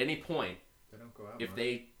 And then at any point, They don't go out if much.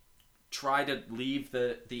 they try to leave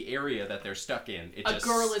the area that they're stuck in, it A just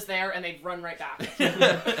girl is there and they run right back.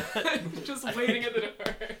 Just waiting at the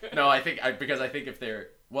door. No, I think if they're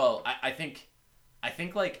I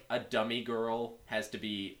think like a dummy girl has to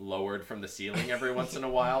be lowered from the ceiling every once in a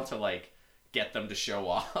while to like get them to show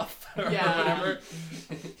off or Yeah. whatever.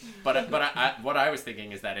 But what I was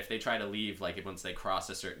thinking is that if they try to leave, like once they cross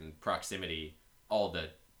a certain proximity, all the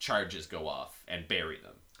charges go off and bury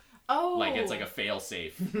them. Oh. Like it's like a fail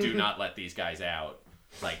safe. Do not let these guys out.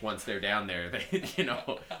 Like once they're down there, they if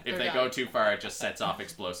They're they done. go too far, it just sets off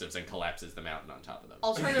explosives and collapses the mountain on top of them.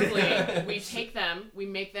 Alternatively, we take them, we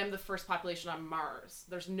make them the first population on Mars.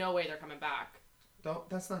 There's no way they're coming back.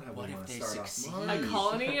 That's not how What we if want to they start succeed? off A Mars.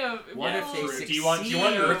 colony of What if they True. Do you want succeed?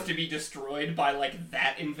 Earth to be destroyed by like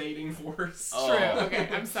that invading force? Oh. True. Okay,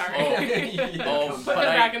 I'm sorry. Oh, Put but them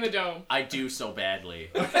I, back in the dome. I do so badly.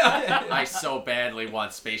 I so badly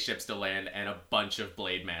want spaceships to land and a bunch of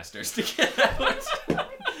Blade Masters to get out.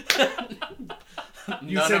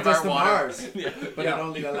 You None sent of us our to water. Mars, Yeah. but Yeah. it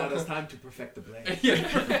only allowed us time to perfect the blade.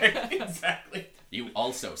 Exactly. You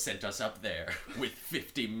also sent us up there with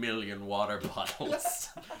 50 million water bottles.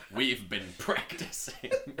 We've been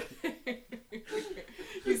practicing.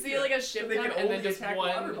 You see like a ship They come can and then only just attack one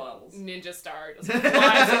water bottles. ninja star just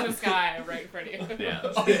flies in the sky right in front of you. Yeah.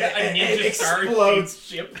 Oh, yeah, a ninja It star explodes.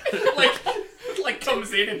 ship like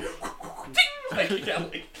comes in and like yeah,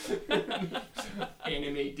 like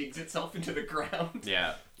anime digs itself into the ground.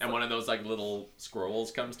 Yeah, and one of those like little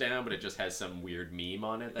scrolls comes down, but it just has some weird meme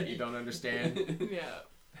on it that you don't understand.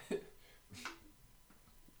 Yeah.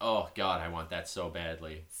 Oh god, I want that so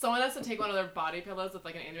badly. Someone has to take one of their body pillows with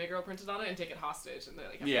like an anime girl printed on it and take it hostage, and they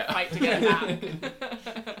like have Yeah. to fight to get it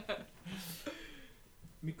back.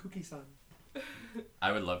 Mikuki-san.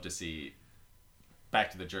 I would love to see Back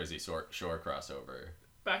to the Jersey Shore crossover.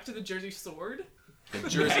 Back to the Jersey Sword. The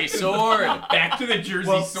Jersey Sword. Back to the Jersey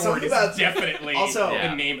Well, Sword something is about- definitely also- the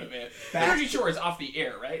Yeah. name of it. Back- Jersey Shore is off the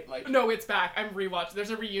air, right? Like No, it's back. I'm rewatching. There's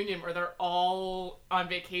a reunion where they're all on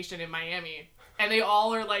vacation in Miami, and they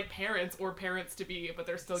all are like parents or parents to be, but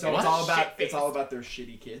they're still So getting it's all about shit-faced. their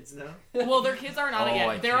shitty kids now. Well, their kids aren't on Oh, it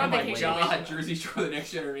I yet. They're on can't oh my vacation. god, Jersey Shore, the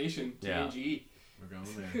next generation, Yeah. TNG. We're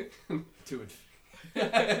going there. to Yeah.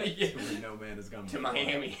 where no man has gone To before.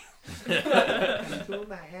 Miami. To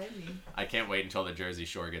Miami. I can't wait until the Jersey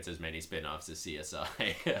Shore gets as many spin-offs as CSI.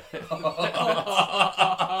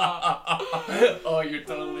 Oh, you're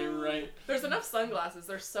totally right. There's enough sunglasses.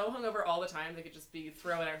 They're so hungover all the time they could just be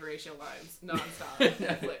throwing out Horatio lines nonstop.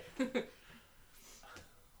 It's like-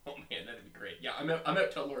 Oh man, that'd be great. Yeah, I'm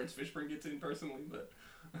out till Lawrence Fishburne gets in personally, but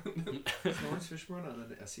Is Lawrence Fishburne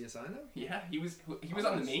on a CSI now? yeah, he was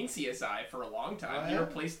on the main CSI for a long time. Oh, He yeah?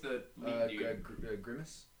 replaced the lead dude.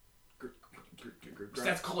 Grimace?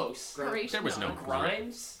 That's close. Horatio, There was no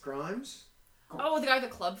Grimes. Grimes? Oh, the guy with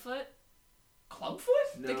the clubfoot. Clubfoot?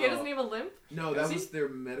 No. The kid doesn't even have a limp. No, that Is he? was their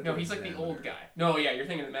medical No, he's like the examiner. old guy. No, yeah, you're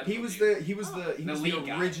thinking of the medical. He was dude. the lead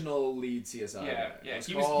guy. original lead CSI. Yeah, guy. yeah. It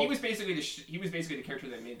He called- was basically the character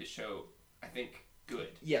that made the show, I think, good.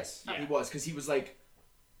 Yes, Yeah. he was, because he was like,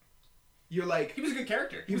 you're like, He was a good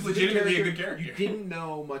character. He was a good legitimately a good You character. didn't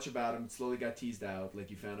know much about him. Slowly got teased out. Like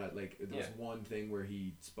you found out, like there was Yeah. one thing where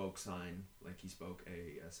he spoke sign, like he spoke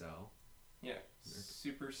ASL. Yeah,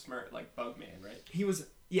 super smart, like bug man, right? He was,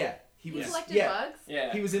 yeah, he He was, collected yeah, bugs.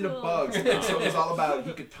 Yeah. he was into Cool. bugs, and so it was all about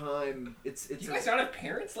he could time. It's You a- guys not have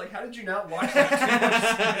parents? Like, how did you not watch that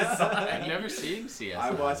too much I've CSI? never seen CSI. I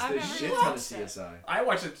watched I've a never shit ton of watched it. CSI. I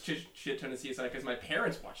watched a shit ton of CSI because my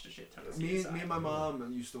parents watched a shit ton of Me CSI. and my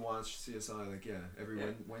mom used to watch CSI like every Yeah.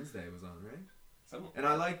 Wednesday it was on, right? Some- And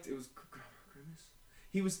I liked it was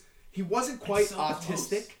Grimace. He wasn't quite so autistic.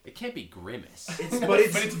 close. It can't be Grimace. But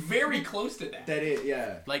it's but it's very close to that. that it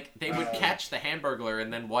yeah. Like, they would catch the Hamburglar,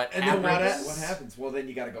 and then what And happens? then what happens? Well, then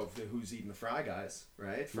you got to go for who's eating the Fry Guys,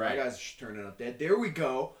 right? Fry Right. Guys turning up dead. There we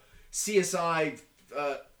go. CSI.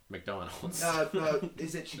 McDonald's.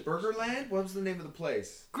 Is it Burgerland? What was the name of the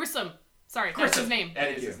place? Grissom. Sorry, that's his name. That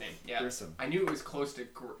Thank is you. his name. Yeah. Grissom. I knew it was close to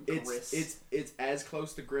Gris. It's as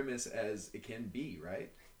close to Grimace as it can be, right?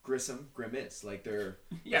 Grissom, Grimace, like they're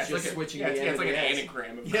yeah, it's it's just like switching yeah, the it's like an N and the S.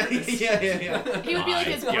 anagram of Yeah, Gris. yeah. He would be like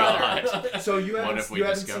his My brother. God. So you What haven't have we you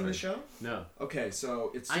haven't seen discovered? the show? No. Okay,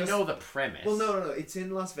 so it's just I know the premise. Well, no. It's in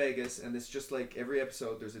Las Vegas, and it's just like every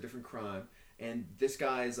episode, there's a different crime, and this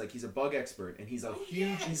guy is like he's a bug expert, and he's a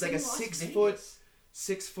huge. He's like a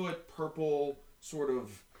 6 foot purple sort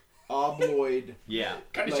of obloid. Yeah.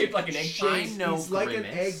 Kind of shaped like an egg. shape. I know He's like an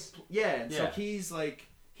egg. Grimace. Yeah, and so Yeah.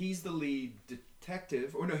 he's the lead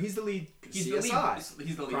detective, or no, he's the lead He's CSI. the lead.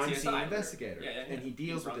 He's the lead Crime CSI scene leader. investigator, Yeah. and he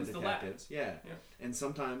deals with runs the lab. detectives. Yeah. And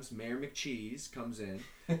sometimes Mayor McCheese comes in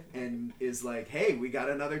and is like, "Hey, we got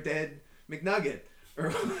another dead McNugget," or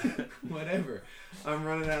whatever. I'm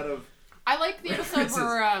running out of. I like the episode References.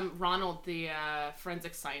 where Ronald, the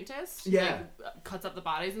forensic scientist, Yeah. cuts up the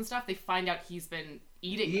bodies and stuff. They find out he's been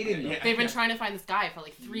eating Eating them. them. They've been trying to find this guy for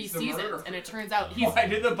like 3 He's the seasons, murderer. and it turns out he's Why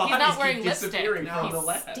did the bodies not keep wearing disappearing lipstick. from He's the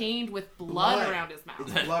lab? stained with blood Blood. around his mouth.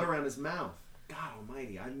 It's blood around his mouth. God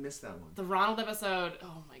Almighty, I missed that one. The Ronald episode,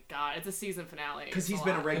 oh my god, it's a season finale. Because It's he's a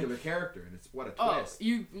been a lot. regular character, and it's what a Oh, twist.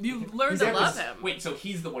 you learn He's to ever- love him. Wait, so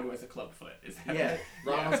he's the one who has a club foot? Is that Yeah, right?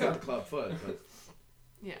 Ronald's got the club foot, but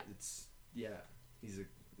Yeah. it's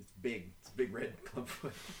it's big. It's a big red club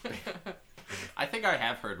foot. I think I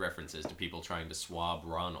have heard references to people trying to swab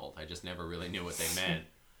Ronald. I just never really knew what they meant.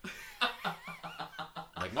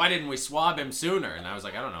 Like, why didn't we swab him sooner? And I was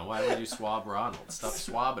like, I don't know. Why would you swab Ronald? Stop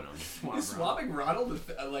swabbing him. Is swabbing Ronald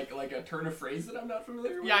like a turn of phrase that I'm not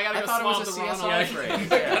familiar with? Yeah, I gotta I go thought it swab was a the Ronald. CSI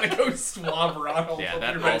phrase. I Yeah, gotta go swab Ronald. yeah, Hope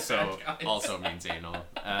that you're right, also bad guys. also means anal.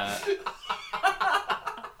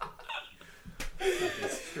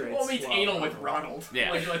 It's straight Well, it means swab. anal with Ronald.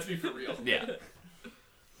 Yeah. Like, let's be for real. Yeah.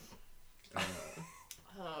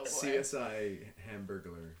 Oh boy. CSI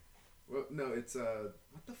Hamburglar. Well, no, it's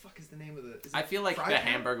what the fuck is the name of the? Is I it feel like Fry the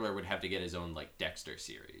Ham? Hamburglar would have to get his own like Dexter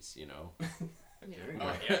series, you know? Yeah. There you Oh,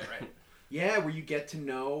 go. yeah, right. Yeah, where you get to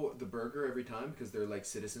know the burger every time because they're like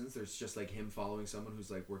citizens. There's just like him following someone who's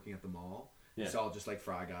like working at the mall, Yeah. It's all just like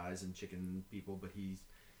Fry Guys and chicken people, but he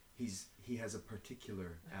has a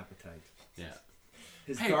particular appetite. Yeah.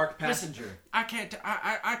 His Hey, dark listen, passenger. I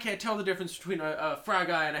can't tell the difference between a fry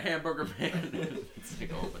guy and a hamburger man. It's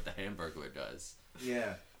like, oh, but the Hamburglar does.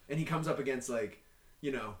 Yeah, and he comes up against like,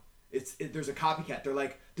 you know, there's a copycat. They're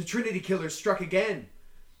like, the Trinity Killer struck again.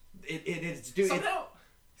 It's doing.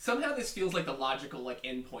 Somehow this feels like the logical like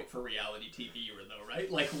endpoint for reality TV, though,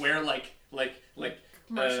 right? Like where like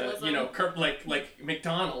Commercialism. you know, like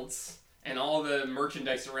McDonald's and all the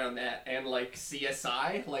merchandise around that, and like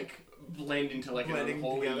CSI like blend into like an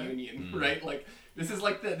unholy union, right? Like this is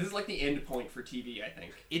like the end point for TV, I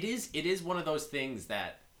think. It is one of those things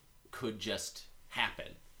that could just happen.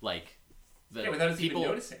 Like without us even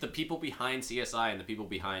noticing. The people behind CSI and the people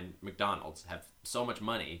behind McDonald's have so much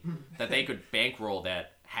money that they could bankroll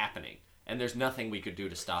that happening, and there's nothing we could do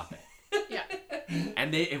to stop it. Yeah.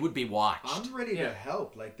 And it would be watched. I'm ready to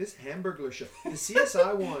help. Like this Hamburglar show, the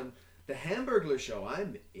CSI one, the Hamburglar show,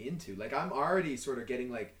 I'm into. Like I'm already sort of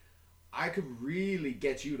getting like, I could really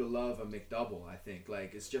get you to love a McDouble. I think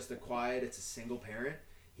like it's just it's a single parent.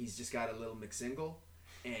 He's just got a little McSingle,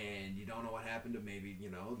 and you don't know what happened to maybe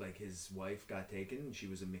like his wife got taken and she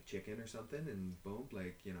was a McChicken or something, and boom,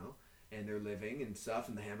 like and they're living and stuff,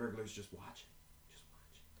 and the Hamburglar's just watching.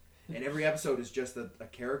 And every episode is just a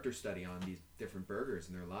character study on these different burgers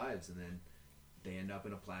and their lives, and then they end up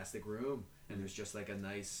in a plastic room, and there's just like a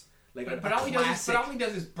nice, like but all he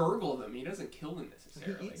does is burgle them. He doesn't kill them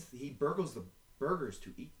necessarily. He burgles the burgers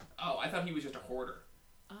to eat. Oh, I thought he was just a hoarder.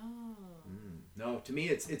 Oh. No, to me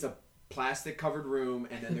it's a plastic covered room,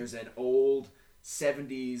 and then there's an old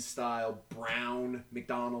 70s style brown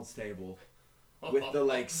McDonald's table with the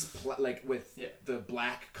the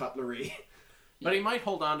black cutlery. But he might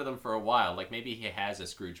hold on to them for a while. Like maybe he has a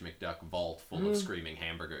Scrooge McDuck vault full of screaming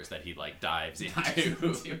hamburgers that he like dives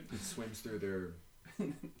into. He swims through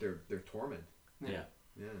their torment. Yeah.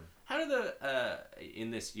 Yeah. How do the in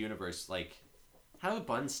this universe how do the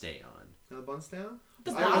buns stay on? Now the bun's down?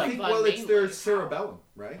 The I think bun it's their mainly. cerebellum,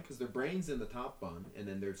 right? Because their brain's in the top bun, and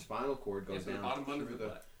then their spinal cord goes The down bottom bun is through the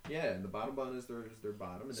butt. yeah, and the bottom bun is their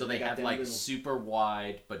bottom. And So then they got have them like little- super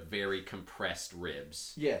wide but very compressed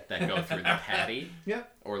ribs. Yeah. That go through the patty. Yeah.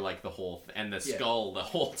 Or like the whole and the Yeah. skull. The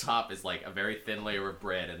whole top is like a very thin layer of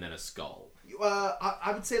bread and then a skull.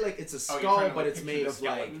 I would say like it's a Oh, you're skull, trying to, but like, it's picture made the of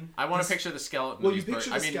like. skeleton? I want This- to picture the skeleton. Well, of you these picture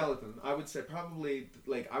birds. the skeleton. I would say probably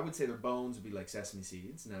their bones would be like sesame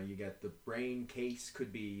seeds. Now you get the brain case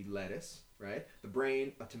could be lettuce, right? The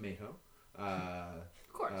brain a tomato.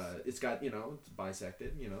 Of course. It's got it's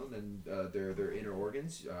bisected. Then their inner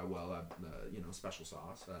organs. Special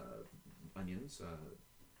sauce, onions,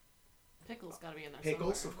 Pickles gotta be in there.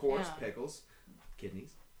 pickles, somewhere. of course, Yeah. pickles,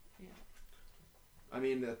 kidneys. Yeah. I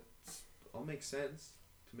mean that all makes sense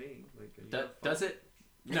to me. Like Does it?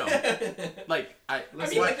 No. Like I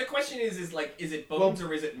mean, like the question is it bones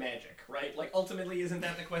or is it magic, right? Like ultimately, isn't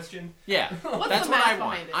that the question? Yeah. What's That's the what I math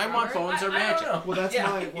want. behind it, I want Robert? bones or I magic. don't know. Well, that's yeah.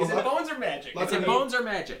 my- well, Is it that- bones or magic? It's Luckily- in bones or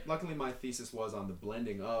magic. Luckily, my thesis was on the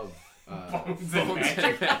blending of Bones and Bones magic.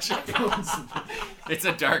 and magic. bones. It's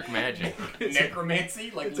a dark magic.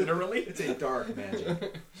 Necromancy, like literally. It's a dark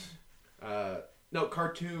magic. No,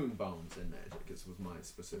 cartoon bones and magic was my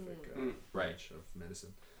specific Right. branch of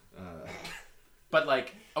medicine. But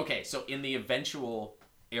okay, so in the eventual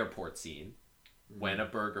airport scene, when a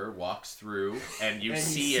burger walks through and you and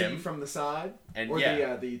see you him, from the side, and or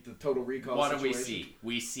yeah, the Total Recall. what do we situation. see?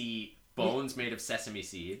 We see bones made of sesame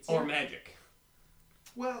seeds. Or magic.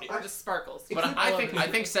 Well, Or just sparkles. But I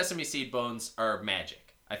think sesame seed bones are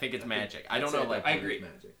magic. I think it's magic. I don't know. Like I agree.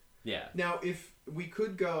 Magic. yeah. Now, if we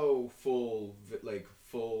could go full,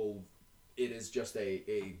 it is just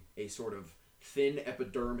a sort of thin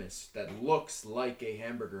epidermis that looks like a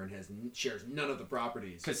hamburger and shares none of the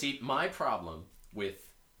properties. Because see, my problem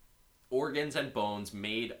with organs and bones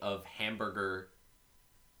made of hamburger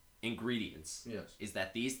ingredients Yes. is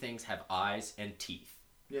that these things have eyes and teeth.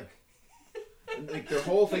 Yeah. And, like their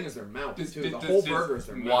whole thing is their mouth Does- too. does- The does- whole does- burger is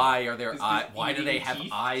their mouth. Why are there Does eyes? Why do they eating have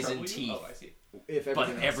teeth eyes trouble and you? teeth? Oh, I see. If But everything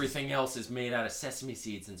else is- everything else is made out of sesame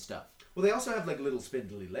seeds and stuff. Well, they also have like little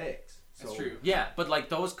spindly legs. So, That's true. Yeah, but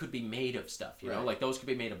those could be made of stuff, you know? Right. Like those could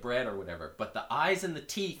be made of bread or whatever. But the eyes and the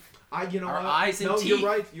teeth, Our Our eyes and no, teeth.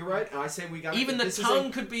 You're right. I say we got even the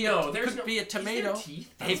tongue could be a tomato.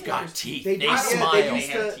 teeth. They've got teeth. They, They, do, smile. They used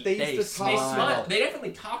They have to. They teeth. used to They They talk. smile. They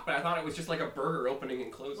definitely talk, but I thought it was just like a burger opening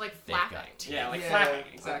and closing. Like They've flapping. got teeth. yeah, like Yeah.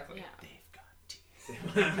 flapping. Exactly. Yeah.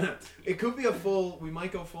 They've got teeth. It could be a full. We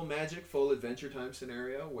might go full magic, full Adventure Time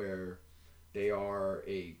scenario where they are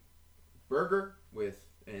a burger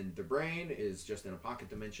and the brain is just in a pocket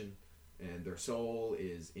dimension, and their soul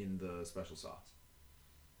is in the special sauce.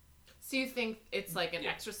 So you think it's like an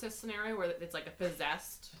Exorcist scenario where it's like a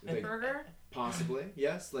possessed burger? Possibly,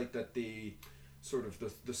 yes. Like that the sort of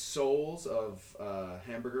the souls of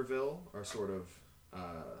Hamburgerville are sort of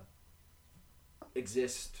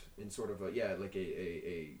exist in sort of a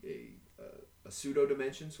pseudo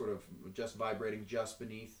dimension, sort of just vibrating just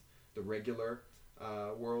beneath the regular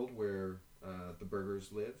world where the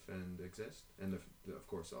burgers live and exist, and of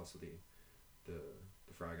course also the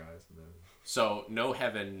Fry Guys and the. So no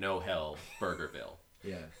heaven, no hell, Burgerville.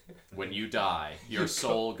 Yeah. When you die, your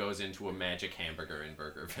soul goes into a magic hamburger in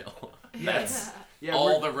Burgerville. That's Yeah,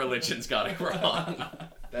 all the religions got it wrong.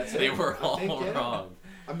 They were all wrong.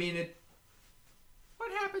 I mean it.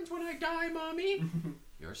 What happens when I die, Mommy?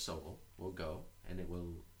 Your soul will go and it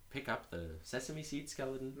will pick up the sesame seed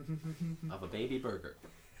skeleton of a baby burger.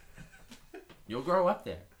 You'll grow up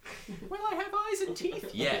there. Will I have eyes and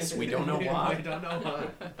teeth? Yes, we don't know why. We don't know why.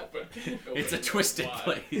 It's a twisted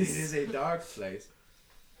place. It is a dark place.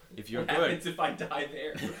 If you're What good, happens if I die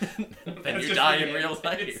there? then That's you just die the in end. real It's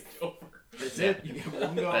life. over. That's it. You get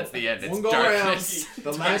one go. That's the end. It's One go darkness. around.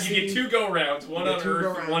 The last You get thing, two go rounds, one You on get two Earth,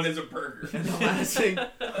 go-rounds. one is a burger. and the last thing,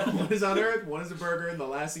 one is on Earth, one is a burger, and the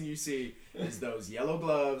last thing you see is those yellow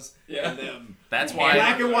gloves and them That's black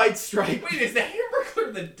why. and white stripe. Wait, is the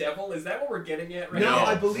Hamburglar the devil? Is that what we're getting at right No, now?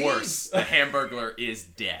 I believe- Worse. The Hamburglar is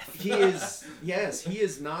death. He is, yes, he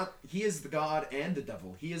is not, he is the God and the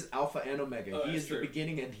devil. He is Alpha and Omega. Oh, He that's is true. the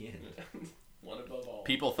beginning and the end. One above all.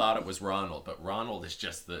 People thought it was Ronald, but Ronald is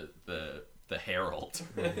just the herald.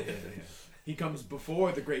 He comes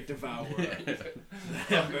before the great devourer.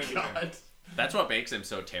 Oh my god. That's what makes him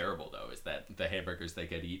so terrible, though, is that the hamburgers that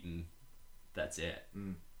get eaten, that's it.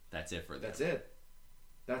 Mm. That's it for them. That's it.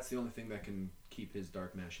 That's the only thing that can keep his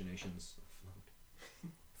dark machinations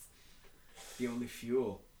afloat. The only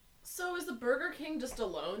fuel. So is the Burger King just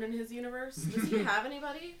alone in his universe? Does he have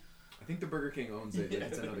anybody? I think the Burger King owns it.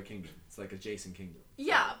 It's another kingdom. It's like adjacent kingdom.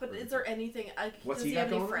 Yeah, but Burger is there anything? Like, What's does he he got have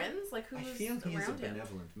any going on? friends? Like who's I feel he is a around him?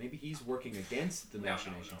 benevolent. Maybe he's working against the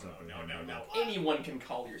machinations of it. No. Anyone can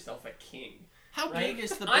call yourself a king. How Right? big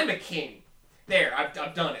is the... I'm a king. There, I've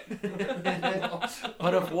done it.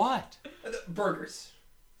 But of what? Burgers.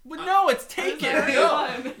 Well, no, it's taken. No.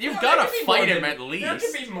 You've No, got there to can be fight more him than- at least. There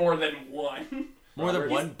can be more than one. More than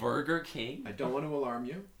Robert, one Burger King? I don't want to alarm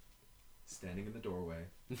you. Standing in the doorway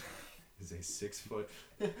is a 6-foot,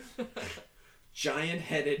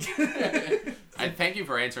 giant-headed. I thank you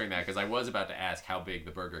for answering that, because I was about to ask how big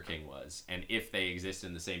the Burger King was, and if they exist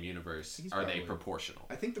in the same universe, He's are they probably- proportional?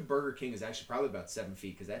 I think the Burger King is actually probably about 7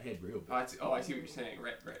 feet because that head real big. I see what you're saying.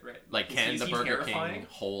 Right. Like, Is can he the Burger terrifying? King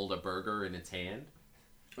hold a burger in its hand?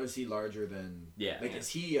 Or is he larger than? Yeah. Like, is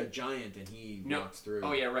he a giant and he No. walks through?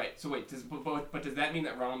 Oh yeah, right. So wait, but does that mean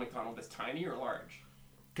that Ronald McDonald is tiny or large?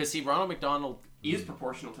 Because, see, Ronald McDonald... He is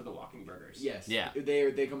proportional to the walking burgers. Yes. Yeah.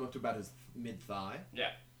 They come up to about his mid thigh.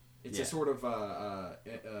 Yeah. It's Yeah. a sort of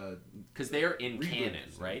Because they're in Reboot. canon,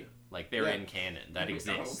 right? Like, they're Yeah. in canon. That The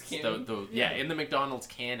McDonald's exists. canon? Yeah, in the McDonald's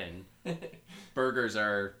canon, burgers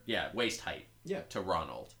are, waist height yeah. to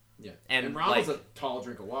Ronald. Yeah. And, Ronald's like- a tall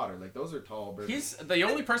drink of water. Like those are tall burgers. He's the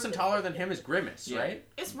only person taller than him is Grimace, Yeah. right?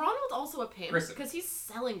 Is Ronald also a pimp? Grissom. Because he's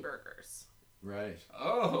selling burgers. right.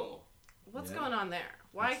 Oh. What's Yeah. going on there?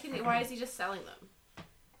 Why is he just selling them?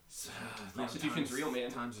 Prostitution's times- real,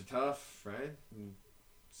 man. Times are tough, right? And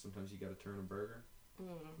sometimes you got to turn a burger,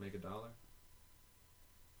 make $1.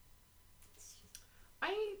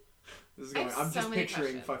 This is I going. have I'm so just many picturing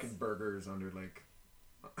questions. fucking burgers under like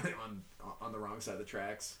on the wrong side of the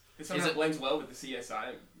tracks. It somehow blends well with the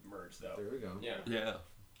CSI merge, though. There we go. Yeah. Yeah.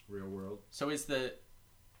 Real world. So is the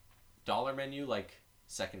dollar menu like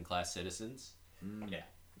second-class citizens? Yeah.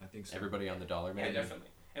 I think so. Everybody on the dollar Yeah, menu? definitely.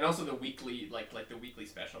 And also the weekly, like the weekly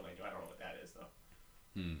special menu. I don't know what that is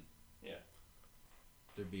though. Yeah.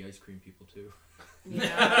 There'd be ice cream people too,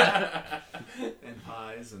 Yeah. and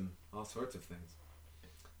pies and all sorts of things.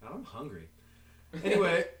 Now I'm hungry.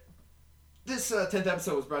 Anyway, this 10th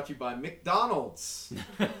episode was brought to you by McDonald's.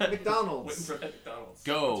 Waiting McDonald's. for that McDonald's.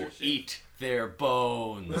 Go sponsorship. eat their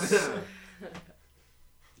bones.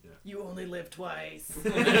 You only live twice.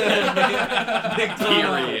 Period.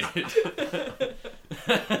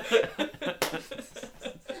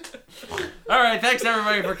 All right, thanks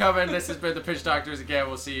everybody for coming. This has been the Pitch Doctors again.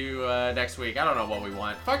 We'll see you next week. I don't know what we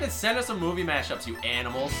want. Fucking send us some movie mashups, you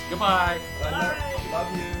animals. Goodbye.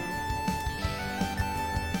 Love you.